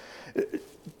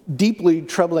 Deeply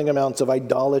troubling amounts of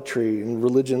idolatry and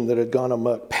religion that had gone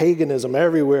amok. Paganism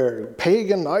everywhere.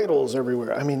 Pagan idols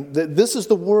everywhere. This is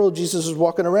the world Jesus is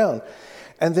walking around.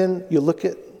 And then you look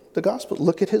at the gospel.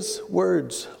 Look at his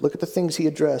words. Look at the things he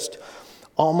addressed.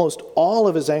 Almost all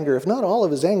of his anger, if not all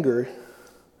of his anger,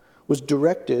 was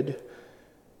directed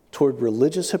toward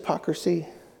religious hypocrisy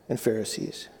and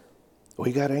Pharisees. Well,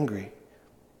 he got angry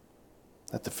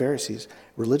at the Pharisees.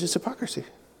 Religious hypocrisy.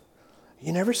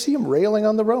 You never see him railing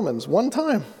on the Romans one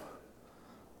time,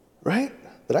 right?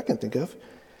 That I can think of.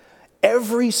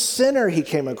 Every sinner he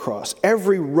came across,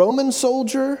 every Roman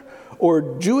soldier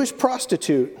or Jewish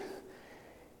prostitute,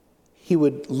 he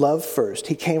would love first.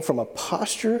 He came from a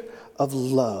posture of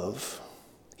love.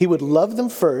 He would love them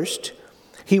first.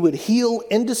 He would heal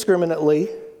indiscriminately.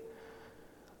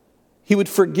 He would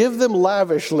forgive them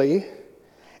lavishly.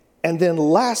 And then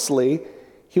lastly,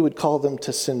 he would call them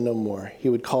to sin no more. He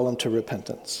would call them to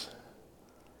repentance.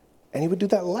 And he would do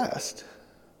that last,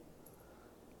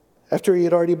 after he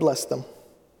had already blessed them.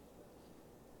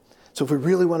 So if we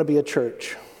really want to be a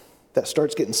church that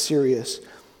starts getting serious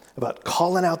about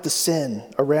calling out the sin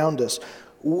around us,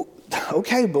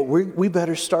 okay, but we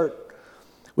better start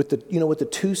with the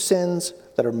two sins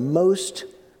that are most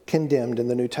condemned in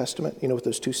the New Testament. You know what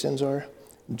those two sins are?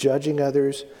 Judging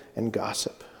others and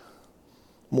gossip.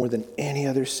 More than any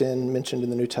other sin mentioned in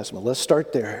the New Testament. Let's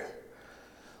start there.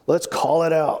 Let's call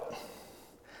it out.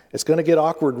 It's going to get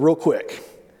awkward real quick.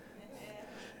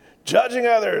 Judging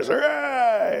others.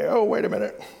 Hooray! Oh, wait a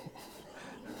minute.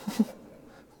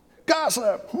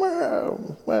 Gossip.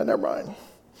 Well, never mind.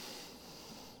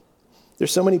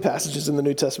 There's so many passages in the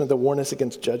New Testament that warn us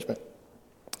against judgment.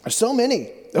 There's so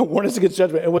many that warn us against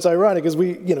judgment. And what's ironic is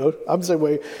I'm the same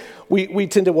way. We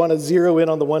tend to want to zero in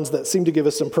on the ones that seem to give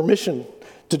us some permission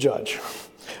to judge.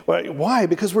 Why?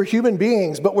 Because we're human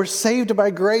beings, but we're saved by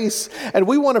grace. And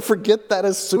we want to forget that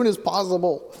as soon as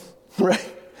possible.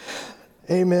 Right?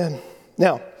 Amen.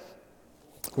 Now,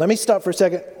 let me stop for a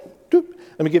second.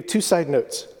 Let me give 2 side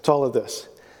notes to all of this.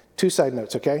 2 side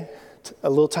notes, okay? A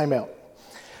little timeout.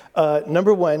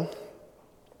 Number 1.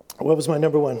 What was my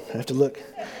number 1? I have to look.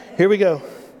 Here we go.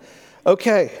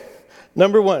 Okay.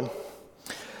 Number 1.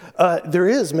 There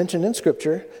is mentioned in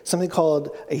Scripture something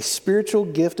called a spiritual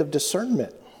gift of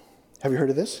discernment. Have you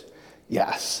heard of this?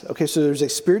 Yes. Okay, so there's a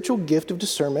spiritual gift of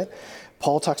discernment.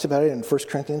 Paul talks about it in 1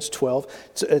 Corinthians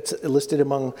 12. It's listed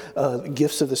among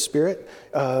gifts of the Spirit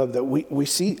that we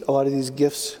see a lot of these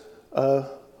gifts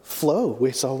flow.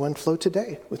 We saw one flow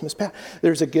today with Miss Pat.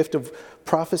 There's a gift of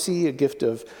prophecy, a gift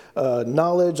of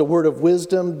knowledge, a word of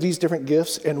wisdom, these different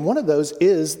gifts. And one of those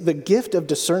is the gift of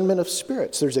discernment of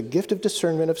spirits. There's a gift of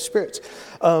discernment of spirits.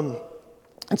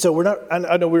 And so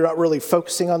I know we're not really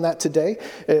focusing on that today.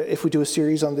 If we do a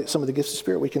series on some of the gifts of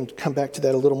spirit, we can come back to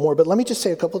that a little more. But let me just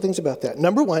say a couple of things about that.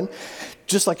 Number 1,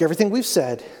 just like everything we've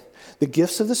said, the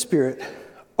gifts of the Spirit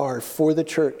are for the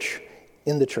church,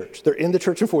 in the church. They're in the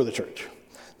church and for the church.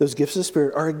 Those gifts of the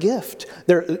Spirit are a gift.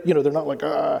 They're not like,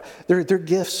 they're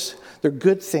gifts. They're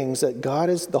good things that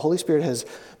the Holy Spirit has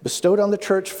bestowed on the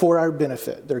church for our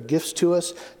benefit. They're gifts to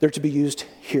us. They're to be used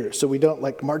here. So we don't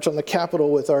like march on the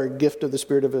Capitol with our gift of the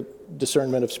Spirit of a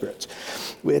discernment of spirits.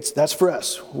 That's for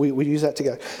us. We use that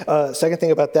together. Second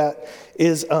thing about that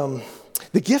is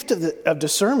the gift of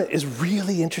discernment is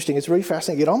really interesting. It's really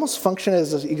fascinating. It almost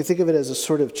functions you can think of it as a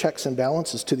sort of checks and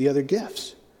balances to the other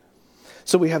gifts.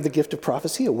 So we have the gift of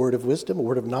prophecy, a word of wisdom, a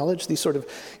word of knowledge, these sort of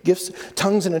gifts,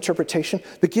 tongues and interpretation.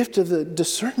 The gift of the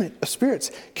discernment of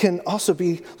spirits can also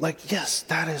be like, yes,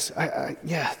 that is, I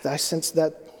sense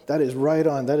that is right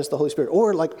on. That is the Holy Spirit.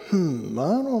 Or like, I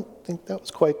don't think that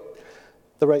was quite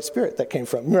the right spirit that came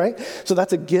from, right? So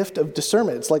that's a gift of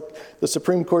discernment. It's like the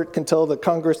Supreme Court can tell the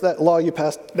Congress that law you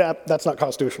passed, that's not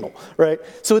constitutional, right?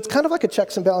 So it's kind of like a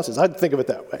checks and balances. I'd think of it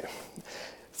that way.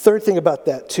 Third thing about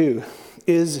that too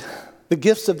is the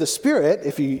gifts of the Spirit,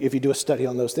 if you do a study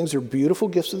on those things, they're beautiful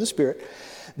gifts of the Spirit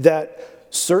that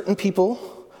certain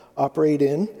people operate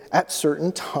in at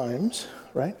certain times,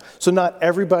 right? So not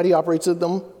everybody operates in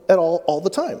them at all the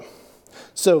time.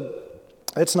 So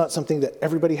it's not something that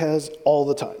everybody has all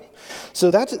the time.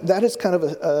 So that is kind of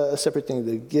a separate thing,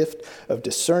 the gift of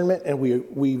discernment, and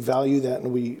we value that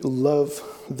and we love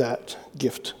that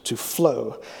gift to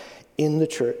flow in the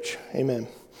church. Amen.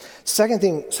 Second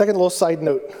little side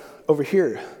note over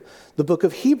here, the book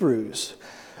of Hebrews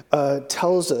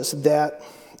tells us that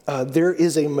there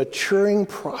is a maturing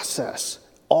process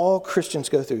all Christians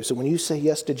go through. So when you say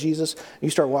yes to Jesus, you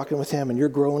start walking with him and you're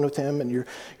growing with him and you're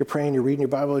praying, you're reading your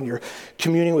Bible and you're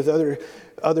communing with other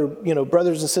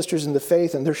brothers and sisters in the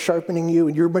faith, and they're sharpening you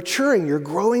and you're maturing, you're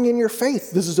growing in your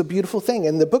faith. This is a beautiful thing.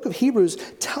 And the book of Hebrews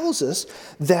tells us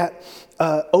that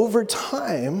over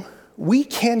time, we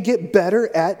can get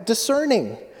better at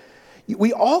discerning.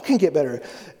 We all can get better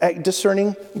at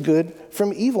discerning good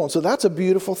from evil. And so that's a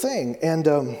beautiful thing.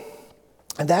 And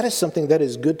that is something that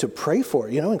is good to pray for.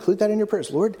 Include that in your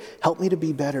prayers. Lord, help me to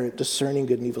be better at discerning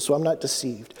good and evil so I'm not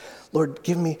deceived. Lord,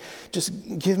 give me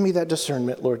that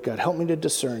discernment, Lord God. Help me to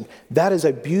discern. That is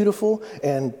a beautiful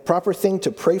and proper thing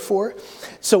to pray for.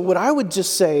 So what I would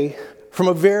just say from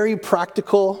a very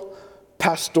practical,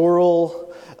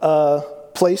 pastoral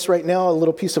place right now, a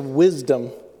little piece of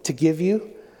wisdom to give you.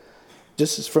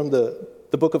 This is from the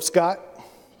book of Scott,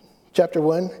 chapter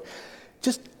 1.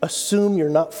 Just assume you're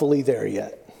not fully there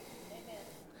yet. Amen.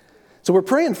 So we're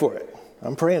praying for it.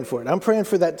 I'm praying for it. I'm praying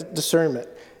for that discernment.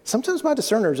 Sometimes my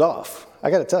discerner's off.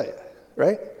 I got to tell you,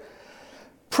 right?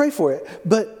 Pray for it,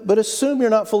 but assume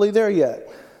you're not fully there yet.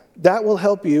 That will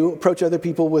help you approach other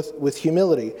people with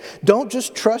humility. Don't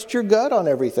just trust your gut on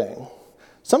everything.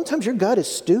 Sometimes your gut is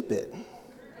stupid.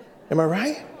 Am I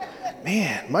right?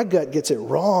 Man, my gut gets it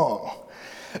wrong.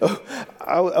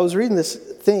 I was reading this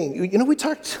thing. We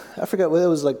talked, I forgot what it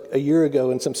was, like a year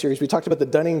ago in some series. We talked about the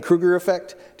Dunning-Kruger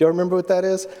effect. Do you remember what that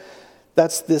is?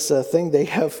 That's this thing they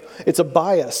have. It's a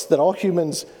bias that all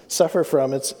humans suffer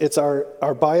from. It's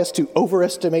our bias to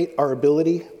overestimate our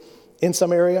ability in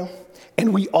some area.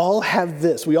 And we all have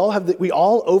this. We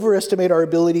all overestimate our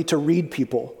ability to read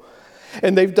people.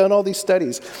 And they've done all these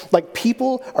studies. Like,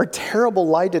 people are terrible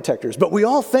lie detectors, but we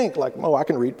all think like, oh, I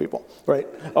can read people, right?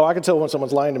 Oh, I can tell when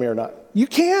someone's lying to me or not. You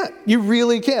can't. You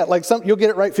really can't. Like, you'll get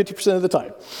it right 50% of the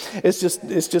time. It's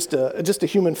just a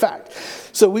human fact.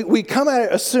 So we come at it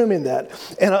assuming that.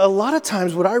 And a lot of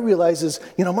times what I realize is,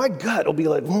 my gut will be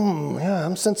like, yeah,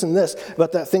 I'm sensing this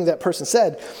about that thing that person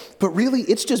said. But really,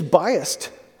 it's just biased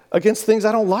against things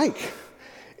I don't like.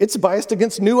 It's biased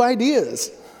against new ideas.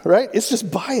 Right? It's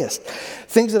just biased.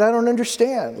 Things that I don't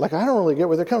understand. Like, I don't really get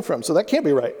where they come from. So that can't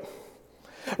be right.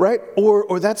 Right?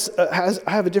 Or that's I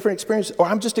have a different experience. Or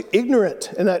I'm just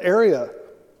ignorant in that area.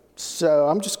 So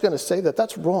I'm just going to say that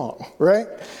that's wrong. Right?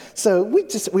 So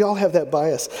we all have that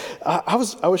bias. I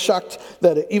was shocked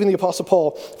that even the Apostle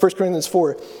Paul, 1 Corinthians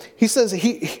 4, he says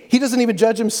he doesn't even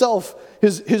judge himself.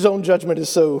 His own judgment is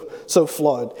so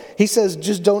flawed. He says,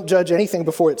 just don't judge anything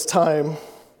before it's time.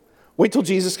 Wait till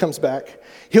Jesus comes back.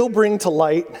 He'll bring to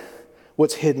light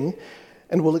what's hidden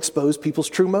and will expose people's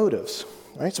true motives.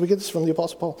 Right? So we get this from the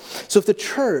Apostle Paul. So if the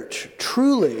church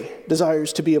truly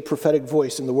desires to be a prophetic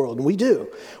voice in the world, and we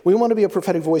do, we want to be a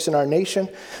prophetic voice in our nation,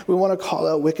 we want to call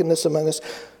out wickedness among us,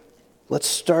 let's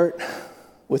start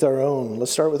with our own.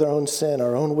 Let's start with our own sin,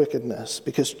 our own wickedness,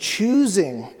 because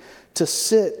choosing to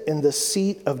sit in the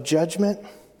seat of judgment,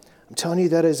 I'm telling you,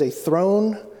 that is a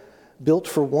throne built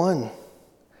for one.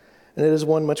 And it is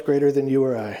one much greater than you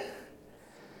or I.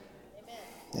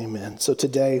 Amen. So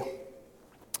today,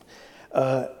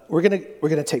 we're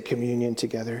gonna take communion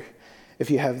together. If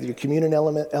you have your communion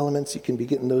elements, you can be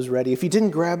getting those ready. If you didn't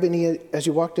grab any as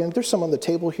you walked in, there's some on the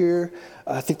table here.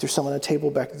 I think there's some on a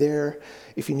table back there.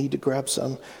 If you need to grab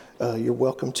some, you're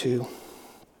welcome to.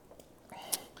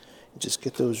 Just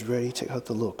get those ready. Take out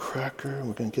the little cracker, and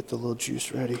we're gonna get the little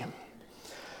juice ready.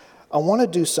 I want to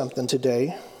do something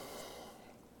today.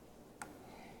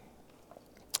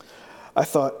 I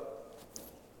thought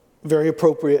very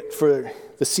appropriate for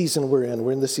the season we're in.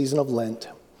 We're in the season of Lent.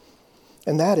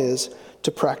 And that is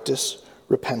to practice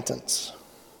repentance.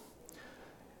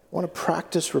 I want to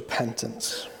practice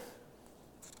repentance.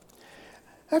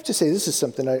 I have to say, this is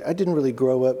something I didn't really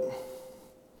grow up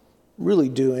really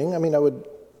doing. I mean, I would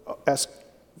ask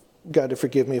God to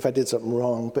forgive me if I did something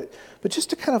wrong, but just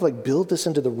to kind of like build this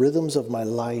into the rhythms of my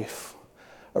life,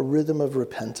 a rhythm of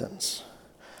repentance.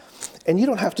 And you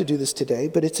don't have to do this today,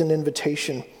 but it's an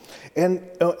invitation. And,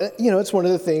 it's one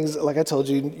of the things, like I told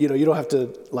you, you don't have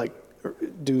to like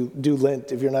do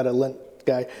Lent if you're not a Lent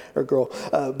guy or girl.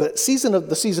 But the season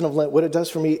of Lent, what it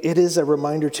does for me, it is a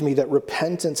reminder to me that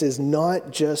repentance is not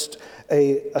just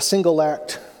a single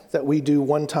act that we do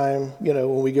one time,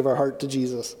 when we give our heart to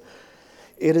Jesus.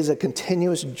 It is a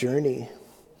continuous journey.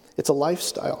 It's a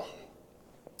lifestyle.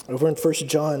 Over in 1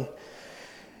 John,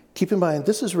 keep in mind,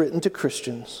 this is written to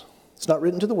Christians. It's not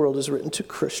written to the world, it's written to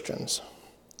Christians.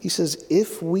 He says,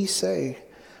 if we say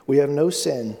we have no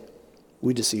sin,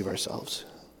 we deceive ourselves.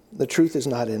 The truth is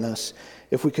not in us.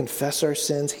 If we confess our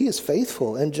sins, he is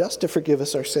faithful and just to forgive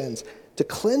us our sins, to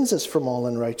cleanse us from all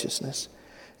unrighteousness.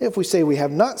 If we say we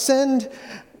have not sinned,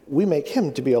 we make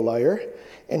him to be a liar,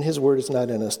 and his word is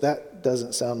not in us. That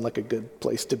doesn't sound like a good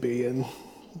place to be in,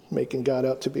 making God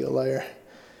out to be a liar.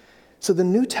 So the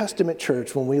New Testament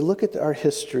church, when we look at our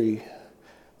history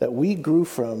that we grew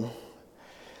from,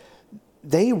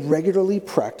 they regularly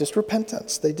practiced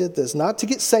repentance. They did this not to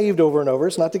get saved over and over.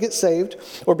 It's not to get saved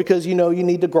or because you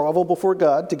need to grovel before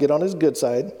God to get on his good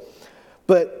side.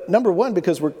 But number one,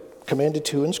 because we're commanded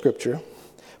to in Scripture,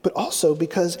 but also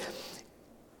because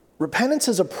repentance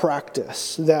is a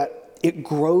practice that it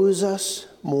grows us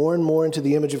more and more into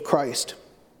the image of Christ.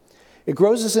 It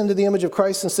grows us into the image of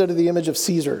Christ instead of the image of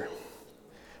Caesar.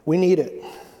 We need it.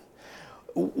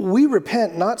 We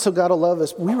repent not so God will love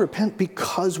us. We repent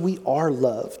because we are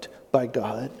loved by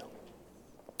God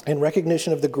in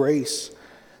recognition of the grace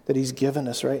that he's given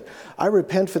us, right? I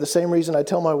repent for the same reason I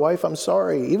tell my wife I'm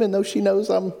sorry. Even though she knows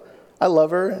I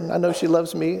love her and I know she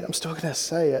loves me, I'm still going to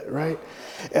say it, right?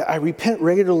 I repent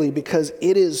regularly because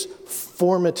it is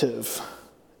formative.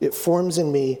 It forms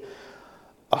in me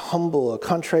a humble, a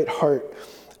contrite heart,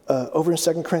 over in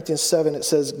 2 Corinthians 7, it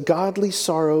says, godly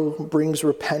sorrow brings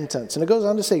repentance. And it goes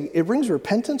on to say, it brings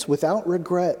repentance without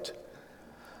regret.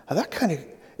 Now that kind of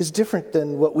is different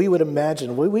than what we would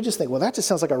imagine. We just think, well, that just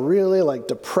sounds like a really like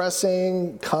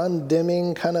depressing,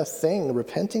 condemning kind of thing,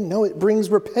 repenting. No, it brings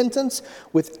repentance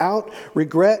without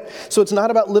regret. So it's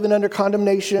not about living under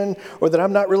condemnation or that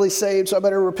I'm not really saved, so I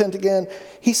better repent again.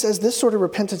 He says this sort of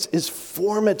repentance is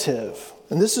formative.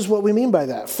 And this is what we mean by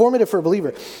that, formative for a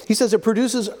believer. He says it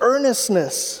produces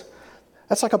earnestness.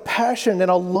 That's like a passion and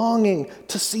a longing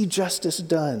to see justice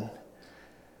done.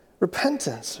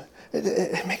 Repentance.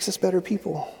 It makes us better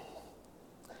people.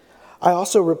 I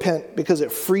also repent because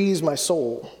it frees my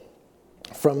soul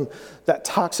from that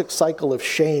toxic cycle of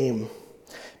shame.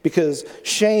 Because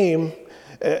shame,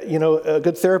 a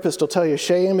good therapist will tell you,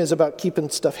 shame is about keeping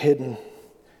stuff hidden,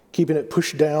 keeping it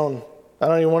pushed down. I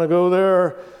don't even want to go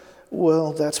there.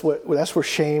 Well, that's where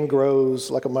shame grows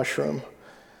like a mushroom.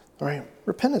 All right?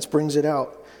 Repentance brings it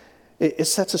out. It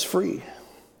sets us free.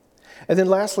 And then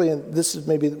lastly, and this is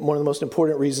maybe one of the most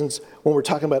important reasons when we're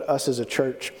talking about us as a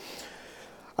church,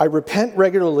 I repent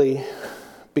regularly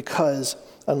because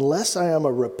unless I am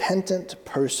a repentant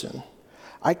person,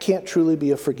 I can't truly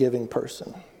be a forgiving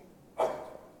person.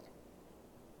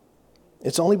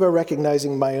 It's only by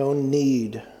recognizing my own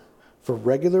need for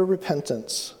regular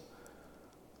repentance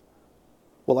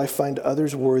will I find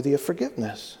others worthy of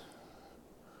forgiveness.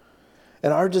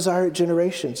 And our desire at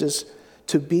Generations is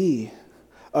to be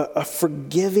a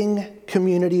forgiving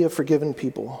community of forgiven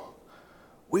people.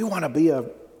 We want to be a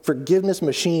forgiveness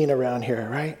machine around here,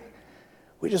 right?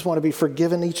 We just want to be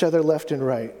forgiving each other left and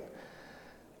right.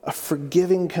 A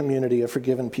forgiving community of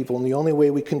forgiven people. And the only way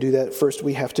we can do that, first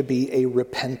we have to be a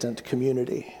repentant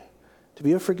community. To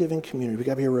be a forgiving community, we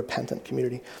got to be a repentant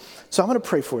community. So I'm going to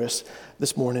pray for us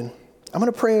this morning. I'm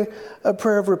going to pray a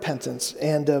prayer of repentance.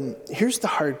 And here's the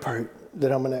hard part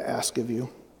that I'm going to ask of you.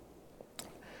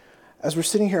 As we're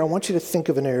sitting here, I want you to think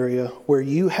of an area where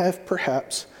you have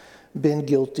perhaps been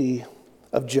guilty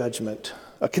of judgment,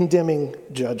 a condemning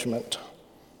judgment.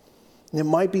 And it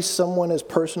might be someone as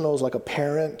personal as like a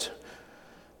parent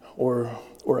or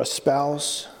a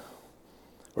spouse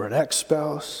or an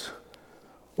ex-spouse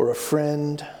or a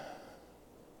friend,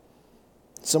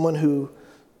 someone who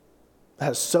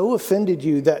has so offended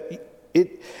you that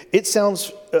it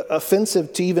sounds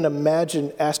offensive to even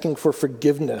imagine asking for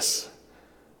forgiveness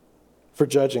for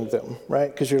judging them,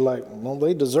 right? Because you're like, well,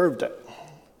 they deserved it.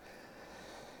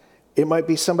 It might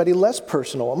be somebody less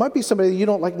personal. It might be somebody you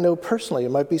don't know personally. It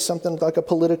might be something like a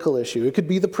political issue. It could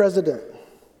be the president.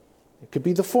 It could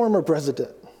be the former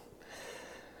president.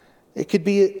 It could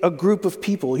be a group of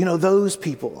people, those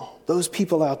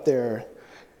people out there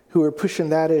who are pushing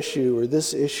that issue or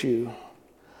this issue.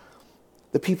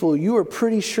 The people you are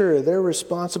pretty sure they're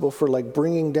responsible for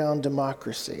bringing down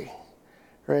democracy,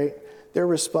 right? They're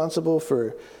responsible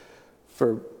for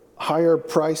higher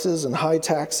prices and high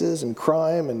taxes and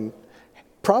crime and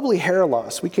probably hair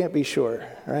loss. We can't be sure,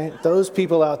 right? Those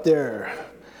people out there.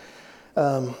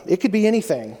 It could be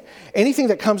anything. Anything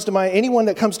that comes to mind, anyone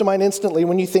that comes to mind instantly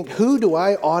when you think, who do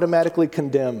I automatically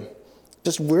condemn?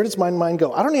 Just where does my mind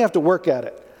go? I don't even have to work at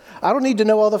it. I don't need to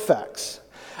know all the facts.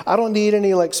 I don't need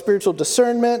any spiritual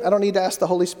discernment. I don't need to ask the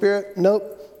Holy Spirit.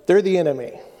 Nope, they're the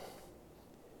enemy.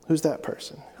 Who's that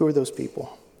person? Who are those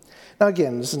people? Now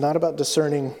again, this is not about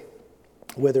discerning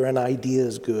whether an idea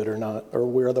is good or not, or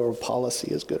whether a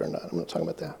policy is good or not. I'm not talking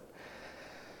about that.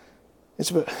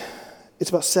 It's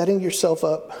about setting yourself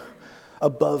up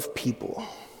above people,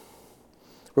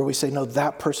 where we say, no,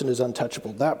 that person is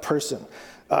untouchable. That person,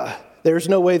 there's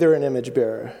no way they're an image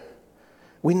bearer.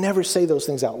 We never say those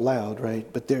things out loud,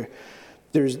 right? But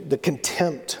there's the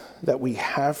contempt that we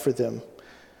have for them.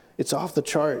 It's off the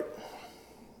chart.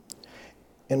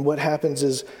 And what happens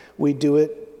is we do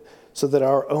it so that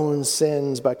our own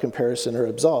sins, by comparison, are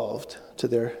absolved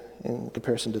in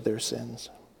comparison to their sins.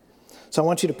 So I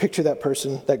want you to picture that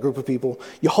person, that group of people.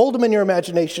 You hold them in your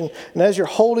imagination, and as you're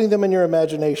holding them in your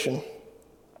imagination,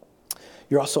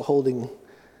 you're also holding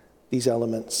these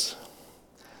elements,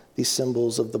 these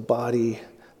symbols of the body,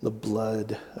 the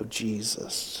blood of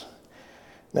Jesus.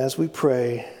 And as we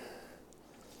pray,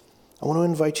 I want to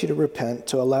invite you to repent,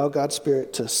 to allow God's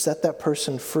Spirit to set that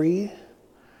person free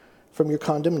from your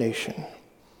condemnation.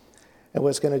 And what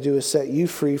it's going to do is set you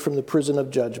free from the prison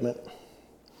of judgment.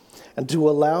 And to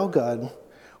allow God,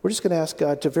 we're just going to ask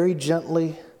God to very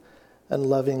gently and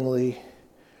lovingly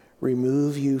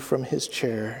remove you from his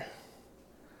chair,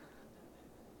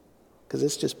 because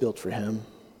it's just built for him.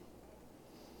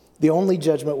 The only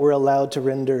judgment we're allowed to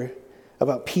render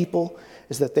about people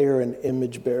is that they are an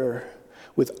image bearer.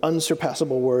 with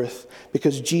unsurpassable worth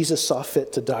because Jesus saw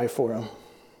fit to die for him.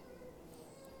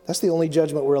 That's the only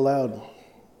judgment we're allowed.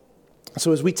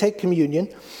 So as we take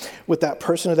communion with that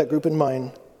person or that group in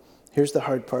mind, here's the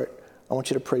hard part. I want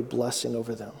you to pray blessing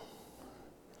over them.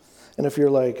 And if you're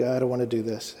like, I don't want to do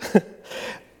this,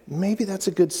 maybe that's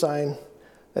a good sign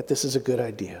that this is a good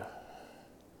idea.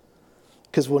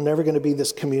 Because we're never going to be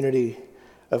this community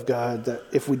of God that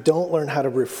if we don't learn how to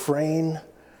refrain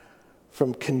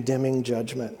from condemning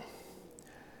judgment.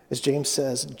 As James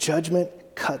says, judgment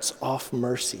cuts off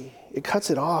mercy. It cuts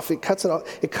it off. It cuts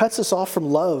us off from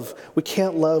love. We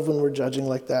can't love when we're judging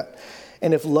like that.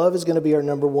 And if love is going to be our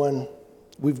number one,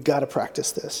 we've got to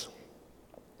practice this.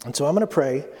 And so I'm going to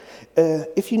pray.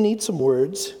 If you need some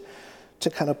words to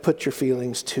kind of put your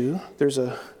feelings to,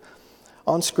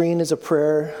 on screen is a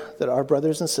prayer that our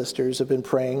brothers and sisters have been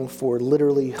praying for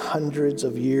literally hundreds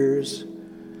of years.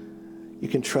 You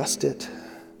can trust it.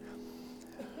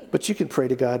 But you can pray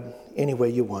to God any way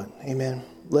you want. Amen.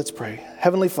 Let's pray.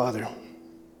 Heavenly Father,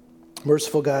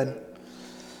 merciful God,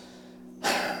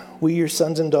 we, your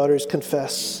sons and daughters,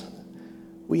 confess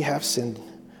we have sinned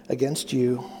against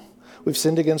you. We've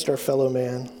sinned against our fellow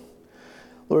man.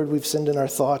 Lord, we've sinned in our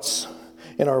thoughts,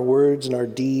 in our words, in our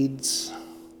deeds.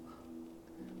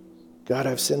 God,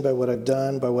 I've sinned by what I've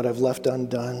done, by what I've left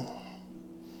undone.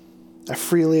 I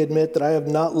freely admit that I have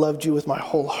not loved you with my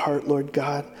whole heart, Lord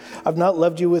God. I've not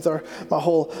loved you with my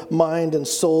whole mind and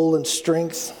soul and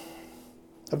strength.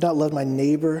 I've not loved my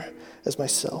neighbor as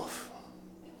myself.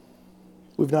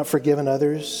 We've not forgiven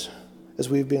others as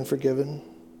we've been forgiven.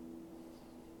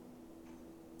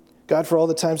 God, for all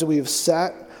the times that we have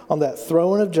sat on that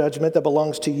throne of judgment that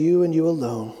belongs to you and you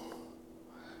alone,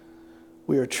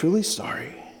 we are truly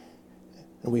sorry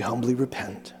and we humbly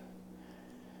repent.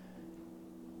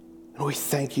 And we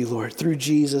thank you, Lord. Through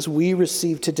Jesus, we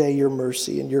receive today your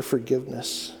mercy and your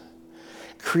forgiveness.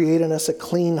 Create in us a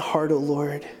clean heart, O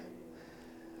Lord.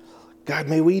 God,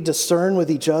 may we discern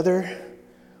with each other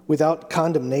without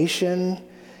condemnation.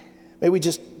 May we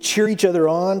just cheer each other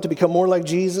on to become more like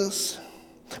Jesus.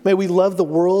 May we love the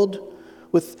world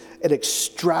with an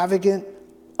extravagant,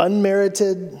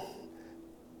 unmerited,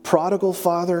 prodigal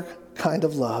father kind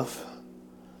of love.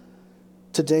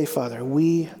 Today, Father,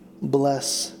 we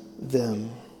bless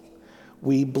them.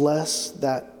 We bless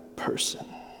that person.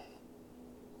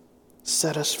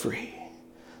 Set us free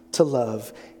to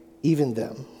love even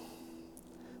them.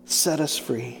 Set us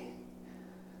free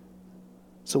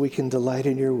so we can delight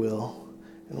in your will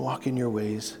and walk in your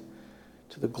ways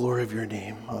to the glory of your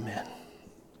name. Amen.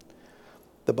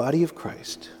 The body of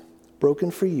Christ,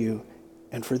 broken for you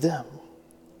and for them.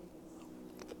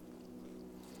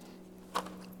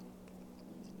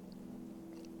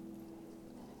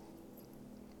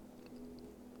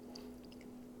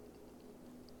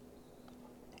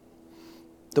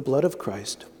 The blood of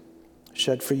Christ,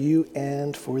 shed for you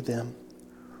and for them.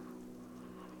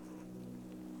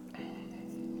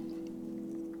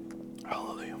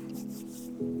 Hallelujah.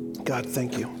 God,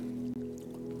 thank you.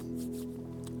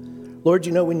 Lord,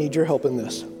 you know we need your help in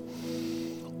this.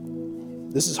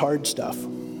 This is hard stuff.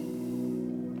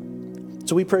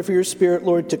 So we pray for your Spirit,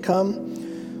 Lord, to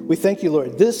come. We thank you,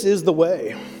 Lord. This is the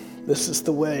way. This is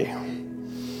the way.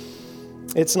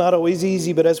 It's not always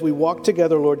easy, but as we walk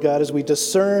together, Lord God, as we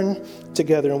discern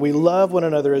together and we love one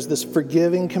another as this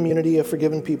forgiving community of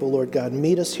forgiven people, Lord God,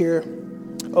 meet us here.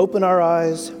 Open our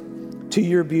eyes to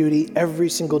your beauty every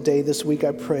single day this week,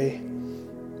 I pray.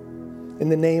 In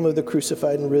the name of the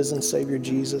crucified and risen Savior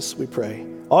Jesus, we pray.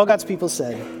 All God's people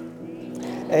said,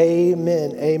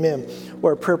 amen, amen.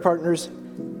 Our prayer partners,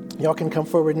 y'all can come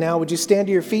forward now. Would you stand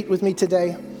to your feet with me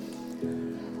today?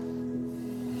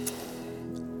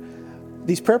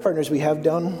 These prayer partners we have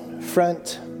down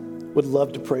front would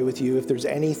love to pray with you. If there's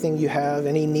anything you have,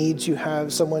 any needs you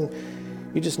have,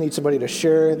 you just need somebody to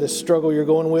share the struggle you're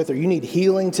going with, or you need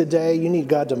healing today, you need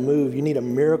God to move, you need a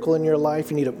miracle in your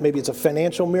life, maybe it's a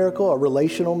financial miracle, a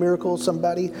relational miracle,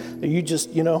 somebody that you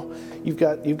just, you've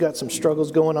got some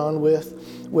struggles going on with,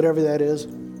 whatever that is.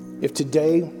 If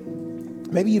today,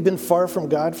 maybe you've been far from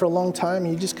God for a long time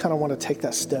and you just kind of want to take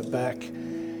that step back.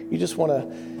 You just want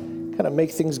to kind of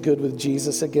make things good with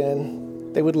Jesus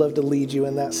again. They would love to lead you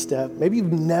in that step. Maybe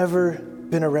you've never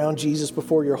been around Jesus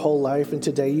before your whole life, and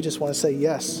today you just want to say,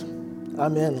 yes,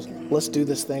 I'm in. Let's do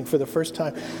this thing for the first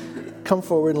time. Come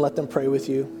forward and let them pray with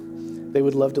you. They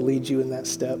would love to lead you in that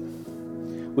step.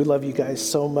 We love you guys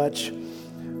so much.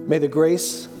 May the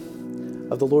grace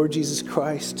of the Lord Jesus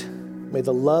Christ, may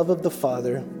the love of the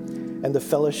Father and the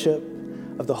fellowship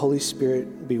of the Holy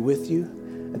Spirit be with you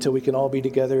until we can all be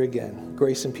together again.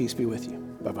 Grace and peace be with you.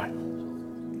 Bye-bye.